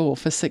Al Gore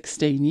for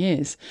 16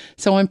 years,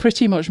 so I'm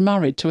pretty much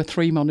married to a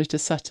 3-monitor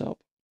setup.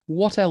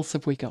 What else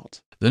have we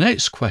got? The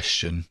next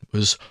question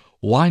was,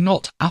 why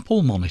not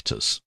Apple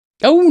monitors?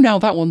 Oh, now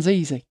that one's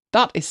easy.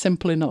 That is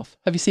simple enough.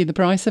 Have you seen the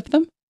price of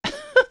them?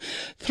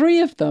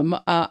 3 of them,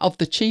 of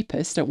the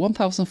cheapest, at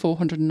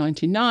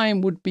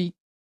 $1,499, would be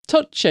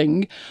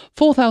touching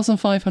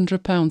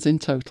 £4,500 in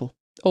total,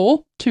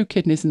 or 2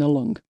 kidneys and a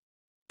lung.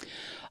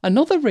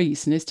 Another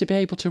reason is to be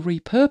able to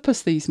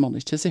repurpose these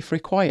monitors if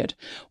required,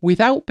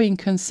 without being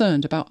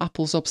concerned about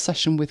Apple's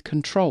obsession with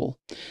control.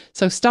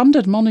 So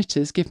standard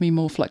monitors give me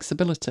more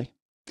flexibility.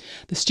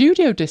 The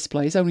studio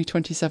display is only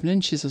 27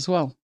 inches as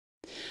well.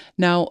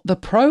 Now, the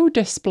Pro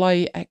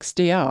Display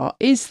XDR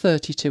is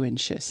 32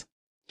 inches.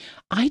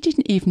 I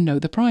didn't even know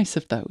the price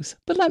of those,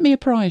 but let me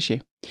apprise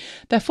you.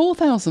 They're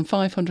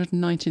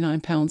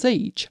 £4,599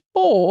 each,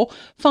 or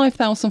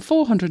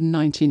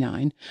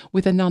 $5,499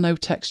 with a nano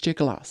texture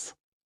glass.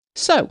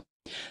 So,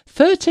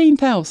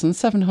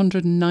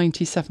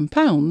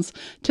 £13,797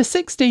 to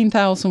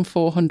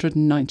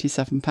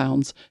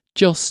 £16,497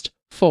 just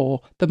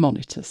for the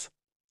monitors.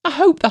 I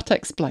hope that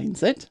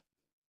explains it.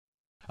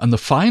 And the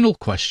final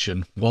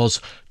question was,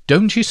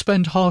 don't you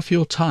spend half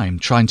your time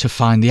trying to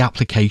find the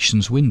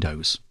application's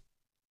windows?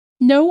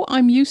 No,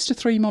 I'm used to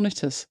 3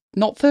 monitors.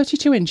 Not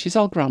 32 inches,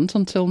 I'll grant,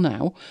 until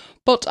now,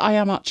 but I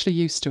am actually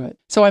used to it.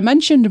 So I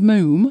mentioned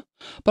Moom,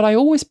 but I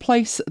always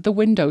place the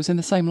windows in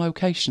the same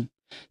location.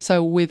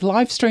 So with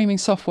live streaming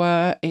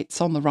software,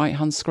 it's on the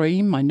right-hand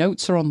screen, my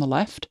notes are on the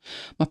left,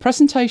 my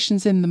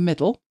presentation's in the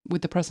middle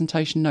with the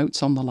presentation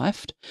notes on the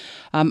left,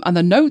 and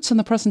the notes and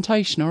the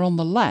presentation are on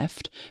the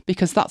left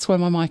because that's where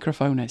my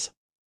microphone is.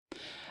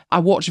 I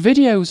watch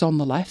videos on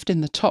the left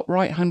in the top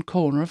right-hand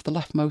corner of the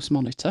leftmost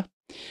monitor,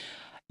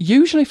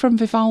 usually from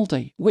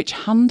Vivaldi, which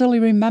handily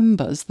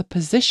remembers the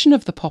position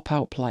of the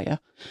pop-out player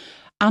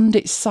and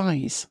its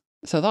size.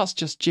 So that's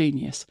just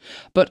genius.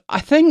 But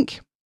I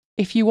think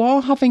if you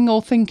are having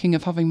or thinking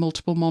of having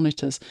multiple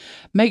monitors,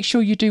 make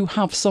sure you do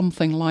have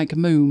something like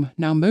Moom.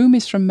 Now, Moom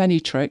is from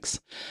Manytrix,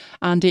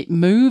 and it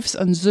moves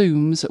and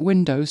zooms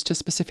windows to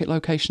specific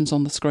locations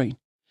on the screen.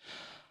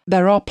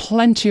 There are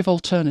plenty of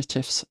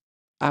alternatives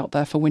out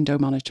there for window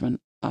management.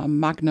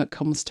 Magnet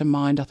comes to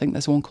mind. I think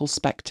there's one called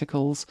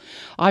Spectacles.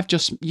 I've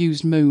just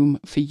used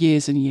Moom for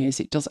years and years.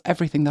 It does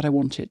everything that I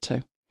want it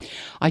to.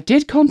 I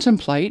did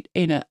contemplate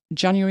in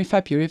January,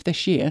 February of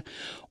this year,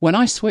 when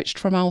I switched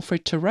from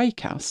Alfred to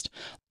Raycast,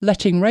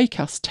 letting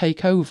Raycast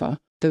take over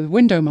the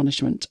window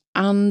management,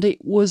 and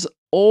it was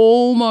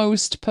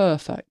almost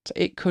perfect.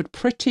 It could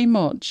pretty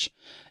much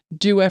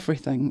do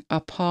everything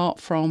apart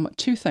from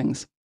two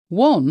things.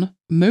 One,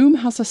 Moom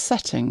has a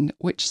setting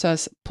which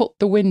says put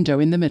the window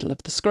in the middle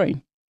of the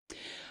screen.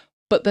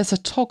 But there's a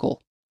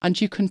toggle, and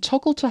you can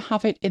toggle to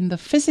have it in the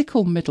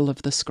physical middle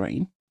of the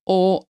screen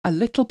or a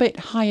little bit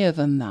higher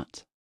than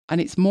that.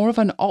 And it's more of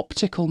an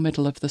optical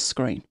middle of the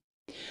screen.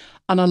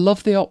 And I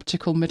love the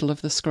optical middle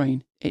of the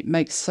screen. It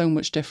makes so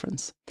much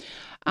difference.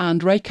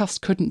 And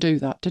Raycast couldn't do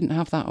that, didn't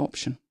have that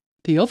option.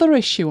 The other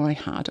issue I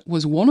had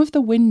was one of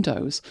the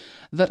windows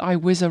that I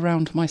whiz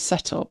around my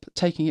setup,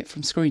 taking it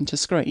from screen to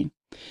screen,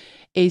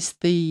 is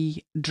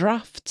the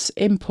drafts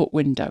input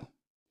window.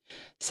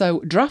 So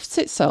drafts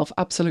itself,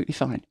 absolutely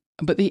fine.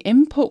 But the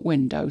input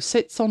window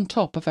sits on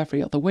top of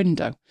every other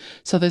window.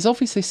 So there's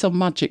obviously some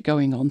magic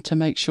going on to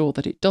make sure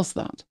that it does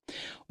that.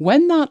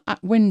 When that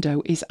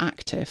window is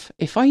active,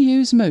 if I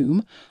use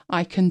Moom,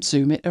 I can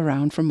zoom it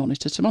around from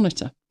monitor to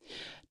monitor.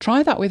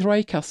 Try that with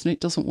Raycast and it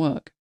doesn't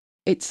work.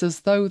 It's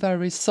as though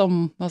there is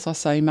some, as I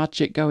say,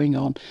 magic going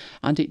on,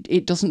 and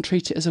it doesn't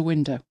treat it as a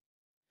window.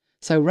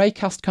 So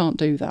Raycast can't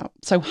do that.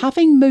 So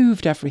having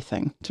moved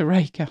everything to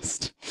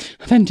Raycast,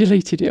 I then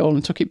deleted it all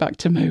and took it back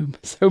to Moom.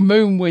 So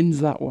Moom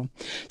wins that one.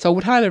 So I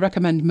would highly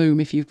recommend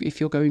Moom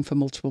if you're going for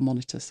multiple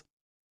monitors.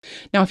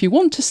 Now, if you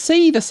want to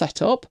see the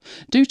setup,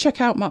 do check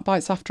out Mac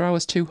Bytes After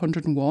Hours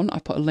 201. I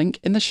put a link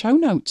in the show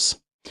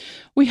notes.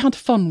 We had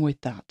fun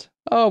with that.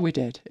 Oh, we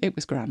did. It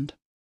was grand.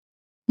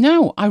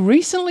 Now, I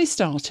recently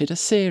started a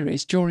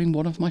series during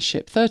one of my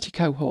Ship 30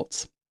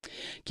 cohorts.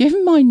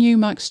 Given my new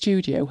Mac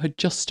Studio had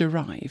just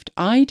arrived,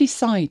 I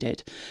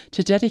decided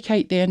to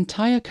dedicate the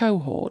entire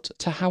cohort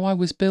to how I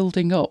was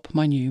building up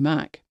my new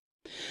Mac.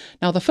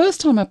 Now, the first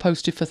time I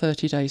posted for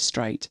 30 days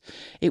straight,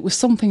 it was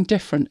something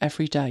different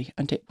every day,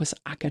 and it was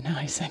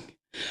agonising.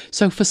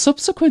 So for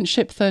subsequent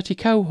Ship 30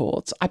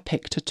 cohorts, I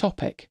picked a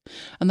topic,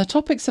 and the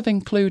topics have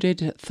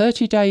included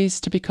 30 days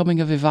to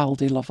becoming a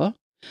Vivaldi lover.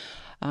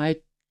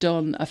 I'd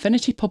done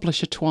Affinity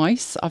Publisher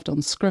twice, I've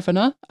done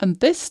Scrivener, and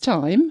this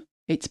time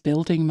it's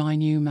building my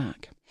new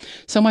Mac.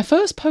 So my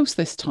first post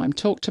this time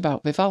talked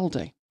about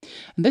Vivaldi,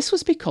 and this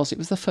was because it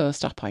was the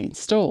first app I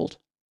installed.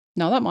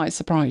 Now that might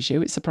surprise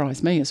you, it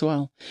surprised me as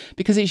well,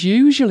 because it's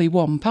usually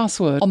one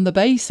password. On the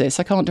basis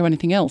I can't do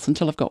anything else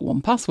until I've got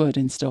one password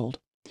installed.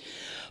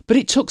 But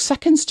it took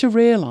seconds to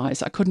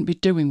realise I couldn't be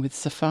doing with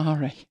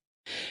Safari.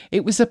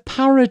 It was a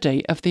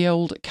parody of the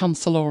old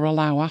cancel or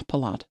allow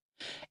Apple ad.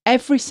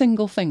 Every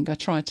single thing I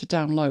tried to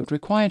download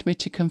required me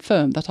to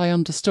confirm that I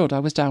understood I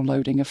was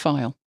downloading a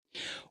file,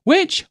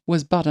 which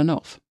was bad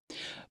enough.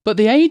 But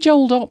the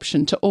age-old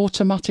option to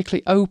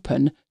automatically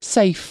open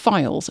save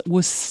files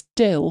was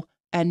still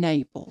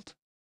enabled.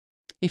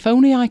 If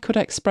only I could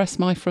express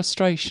my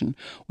frustration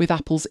with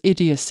Apple's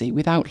idiocy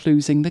without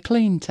losing the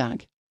clean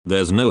tag.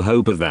 There's no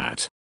hope of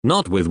that.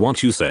 Not with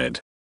what you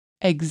said.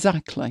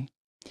 Exactly.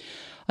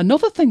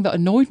 Another thing that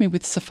annoyed me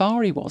with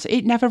Safari was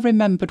it never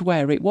remembered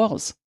where it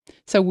was.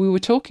 So we were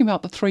talking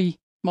about the 3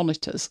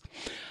 monitors.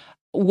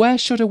 Where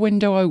should a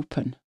window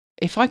open?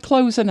 If I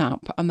close an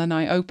app and then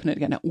I open it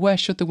again, where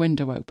should the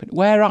window open?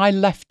 Where I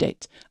left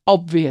it,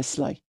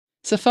 obviously.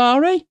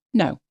 Safari?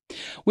 No.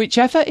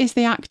 Whichever is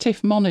the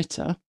active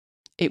monitor,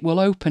 it will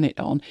open it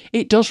on.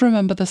 It does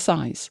remember the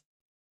size.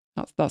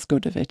 That's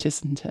good of it,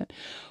 isn't it?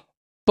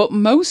 But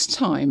most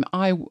time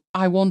I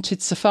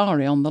wanted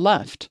Safari on the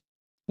left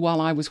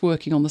while I was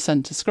working on the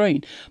centre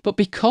screen. But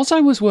because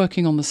I was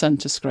working on the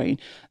centre screen,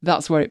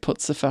 that's where it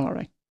put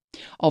Safari.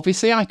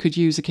 Obviously, I could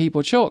use a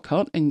keyboard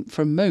shortcut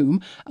from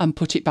Moom and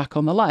put it back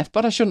on the left,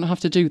 but I shouldn't have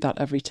to do that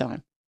every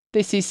time.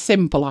 This is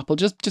simple, Apple.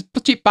 Just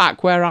put it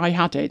back where I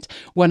had it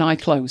when I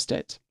closed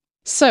it.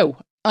 So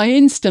I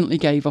instantly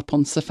gave up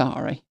on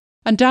Safari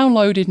and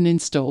downloaded and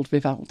installed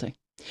Vivaldi.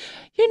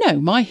 You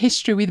know, my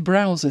history with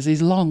browsers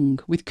is long,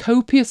 with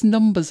copious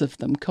numbers of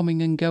them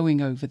coming and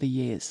going over the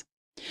years.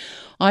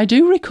 I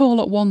do recall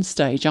at one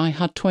stage I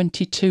had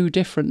 22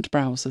 different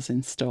browsers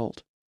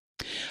installed.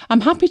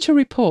 I'm happy to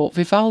report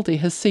Vivaldi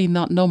has seen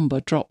that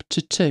number drop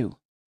to 2,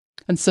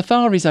 and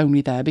Safari's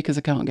only there because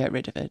I can't get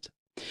rid of it.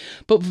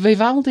 But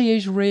Vivaldi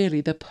is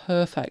really the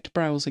perfect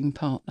browsing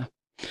partner.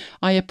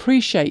 I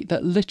appreciate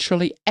that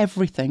literally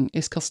everything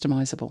is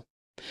customisable,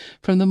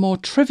 from the more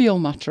trivial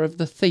matter of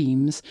the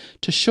themes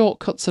to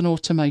shortcuts and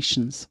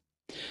automations.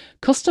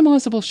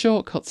 Customisable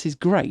shortcuts is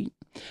great,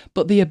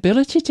 but the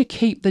ability to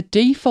keep the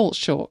default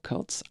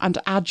shortcuts and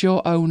add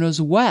your own as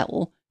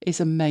well is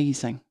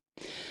amazing.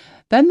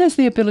 Then there's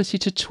the ability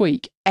to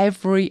tweak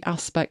every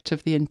aspect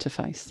of the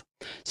interface.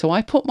 So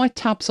I put my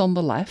tabs on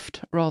the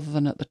left rather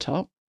than at the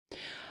top.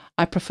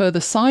 I prefer the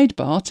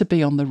sidebar to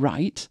be on the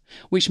right,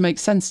 which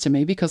makes sense to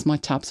me because my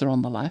tabs are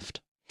on the left.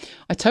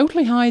 I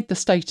totally hide the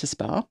status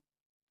bar.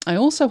 I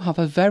also have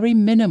a very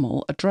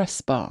minimal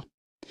address bar.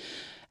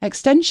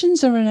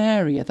 Extensions are an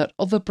area that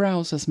other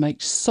browsers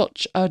make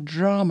such a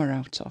drama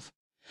out of.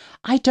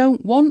 I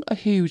don't want a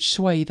huge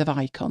swathe of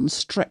icons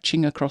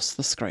stretching across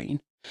the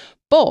screen,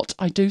 but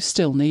I do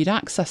still need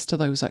access to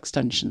those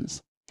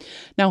extensions.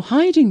 Now,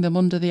 hiding them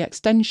under the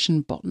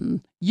extension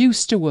button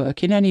used to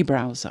work in any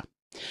browser.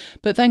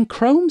 But then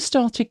Chrome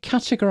started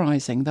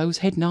categorising those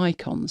hidden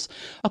icons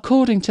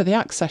according to the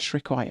access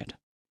required.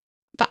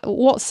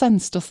 What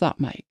sense does that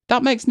make?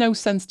 That makes no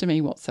sense to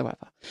me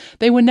whatsoever.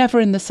 They were never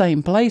in the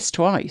same place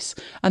twice,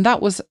 and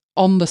that was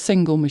on the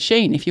single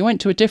machine. If you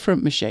went to a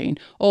different machine,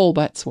 all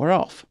bets were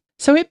off.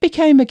 So it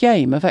became a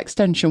game of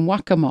extension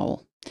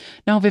whack-a-mole.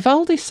 Now,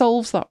 Vivaldi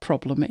solves that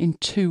problem in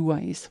two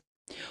ways.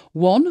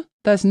 One,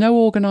 there's no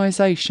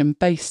organisation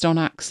based on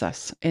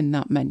access in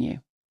that menu.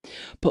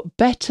 But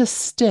better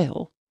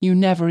still, you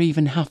never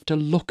even have to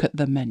look at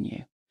the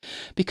menu,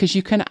 because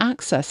you can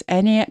access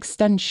any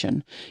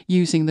extension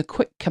using the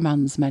Quick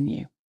Commands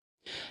menu.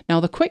 Now,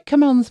 the Quick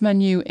Commands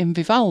menu in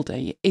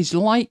Vivaldi is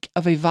like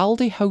a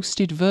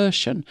Vivaldi-hosted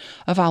version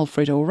of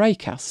Alfred or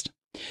Raycast.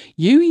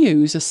 You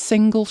use a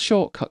single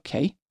shortcut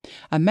key,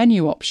 a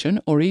menu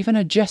option, or even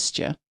a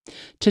gesture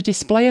to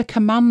display a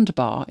command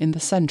bar in the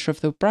centre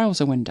of the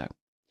browser window.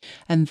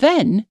 And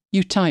then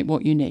you type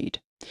what you need.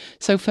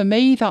 So for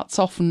me, that's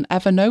often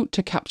Evernote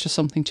to capture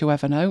something to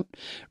Evernote,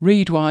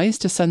 Readwise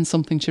to send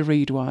something to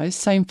Readwise,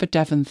 same for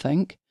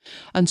DevonThink,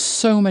 and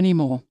so many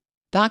more.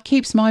 That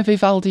keeps my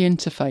Vivaldi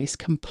interface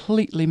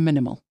completely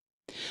minimal.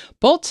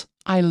 But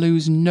I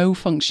lose no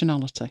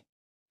functionality.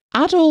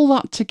 Add all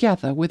that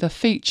together with a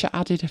feature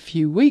added a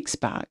few weeks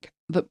back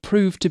that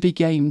proved to be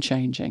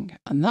game-changing,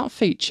 and that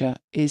feature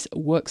is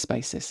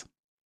workspaces.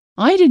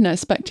 I didn't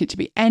expect it to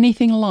be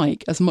anything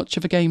like as much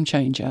of a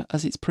game-changer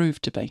as it's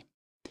proved to be.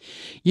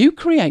 You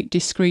create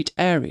discrete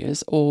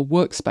areas or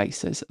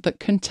workspaces that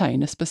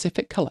contain a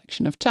specific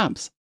collection of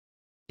tabs.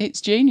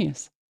 It's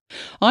genius.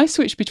 I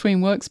switch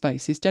between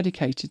workspaces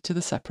dedicated to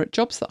the separate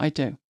jobs that I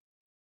do.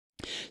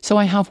 So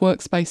I have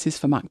workspaces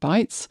for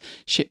MacBytes,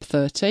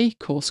 Ship30,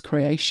 course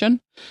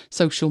creation,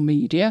 social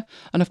media,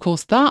 and of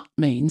course that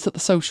means that the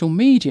social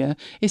media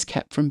is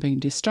kept from being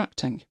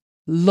distracting.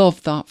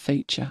 Love that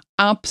feature.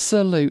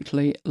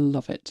 Absolutely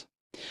love it.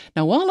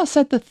 Now, while I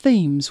said the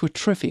themes were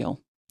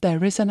trivial,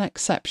 there is an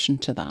exception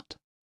to that.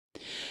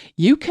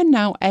 You can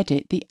now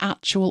edit the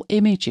actual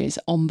images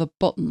on the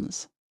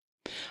buttons.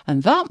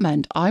 And that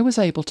meant I was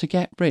able to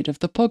get rid of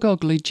the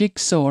pug-ugly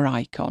jigsaw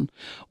icon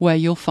where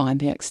you'll find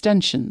the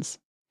extensions.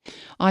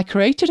 I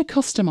created a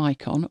custom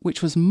icon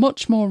which was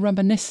much more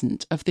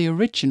reminiscent of the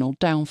original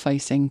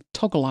down-facing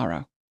toggle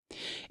arrow.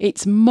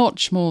 It's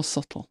much more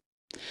subtle.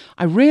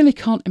 I really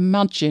can't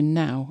imagine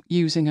now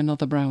using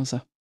another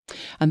browser.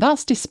 And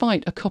that's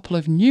despite a couple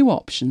of new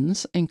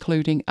options,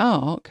 including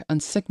Arc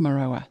and Sigma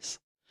OS.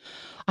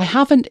 I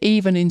haven't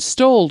even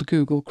installed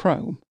Google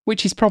Chrome,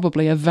 which is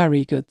probably a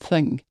very good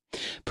thing.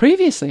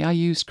 Previously, I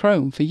used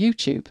Chrome for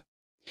YouTube.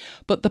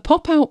 But the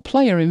pop-out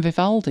player in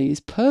Vivaldi is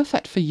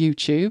perfect for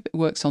YouTube, it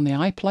works on the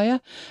iPlayer,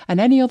 and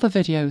any other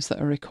videos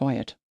that are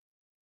required.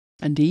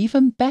 And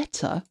even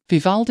better,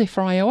 Vivaldi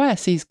for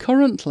iOS is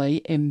currently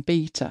in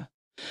beta.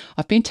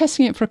 I've been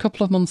testing it for a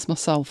couple of months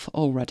myself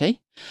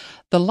already.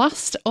 The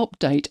last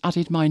update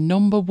added my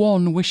number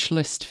one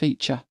wishlist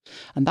feature,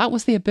 and that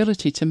was the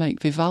ability to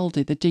make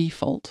Vivaldi the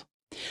default.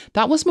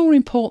 That was more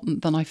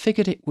important than I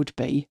figured it would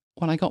be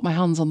when I got my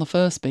hands on the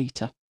first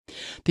beta.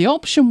 The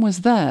option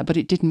was there, but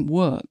it didn't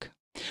work.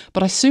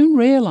 But I soon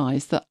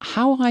realised that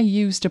how I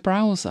used a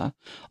browser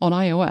on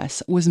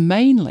iOS was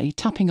mainly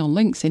tapping on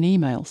links in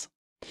emails.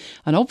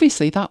 And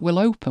obviously that will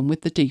open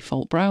with the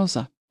default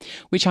browser,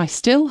 which I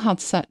still had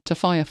set to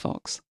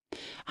Firefox.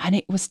 And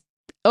it was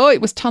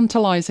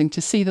tantalising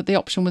to see that the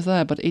option was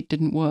there, but it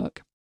didn't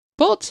work.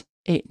 But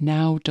it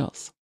now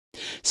does.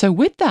 So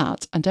with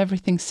that and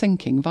everything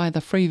syncing via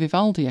the free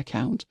Vivaldi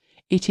account,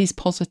 it is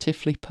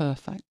positively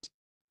perfect.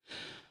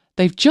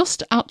 They've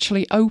just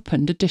actually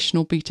opened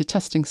additional beta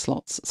testing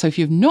slots, so if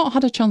you've not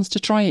had a chance to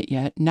try it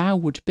yet, now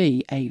would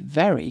be a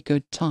very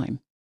good time.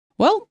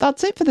 Well,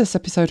 that's it for this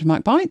episode of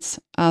MacBytes.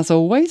 As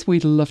always,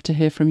 we'd love to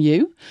hear from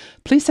you.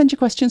 Please send your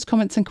questions,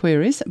 comments and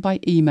queries by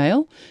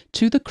email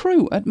to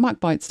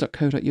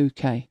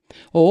thecrew@macbytes.co.uk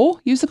or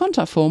use the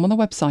contact form on the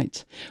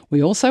website.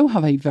 We also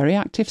have a very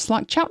active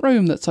Slack chat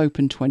room that's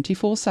open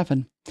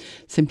 24/7.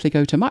 Simply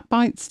go to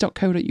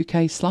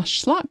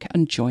macbytes.co.uk/Slack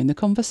and join the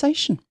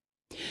conversation.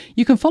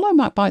 You can follow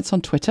MacBytes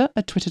on Twitter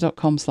at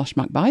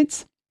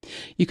twitter.com/MacBytes.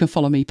 You can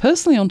follow me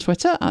personally on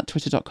Twitter at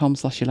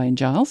twitter.com/Elaine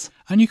Giles.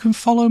 And you can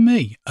follow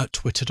me at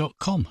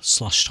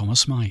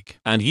twitter.com/ThomasMike.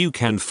 And you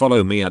can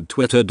follow me at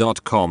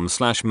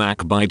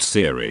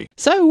twitter.com/MacBytesSiri.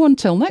 So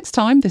until next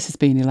time, this has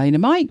been Elaine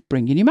and Mike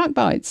bringing you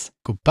MacBytes.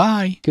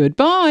 Goodbye.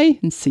 Goodbye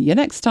and see you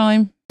next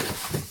time.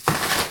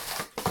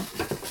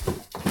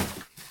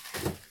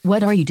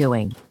 What are you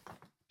doing?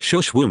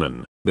 Shush,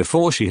 woman,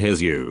 before she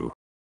hears you.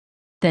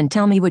 Then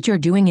tell me what you're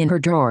doing in her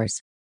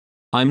drawers.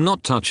 I'm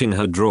not touching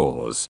her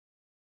drawers.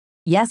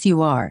 Yes,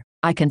 you are.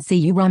 I can see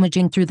you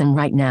rummaging through them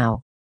right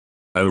now.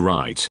 Oh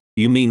right,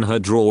 you mean her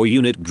drawer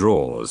unit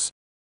drawers.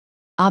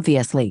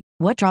 Obviously,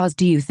 what drawers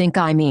do you think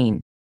I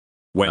mean?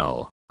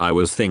 Well, I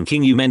was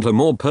thinking you meant a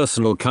more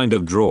personal kind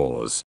of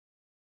drawers.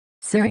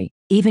 Siri,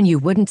 even you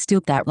wouldn't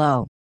stoop that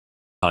low.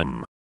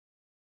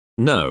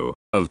 No,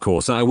 of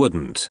course I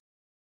wouldn't.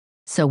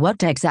 So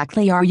what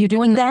exactly are you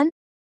doing then?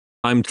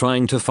 I'm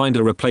trying to find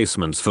a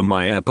replacement for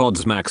my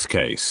AirPods Max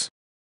case.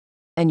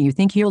 And you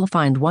think you'll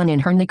find one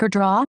in her knicker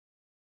drawer?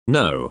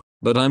 No,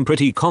 but I'm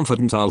pretty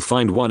confident I'll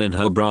find one in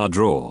her bra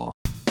drawer.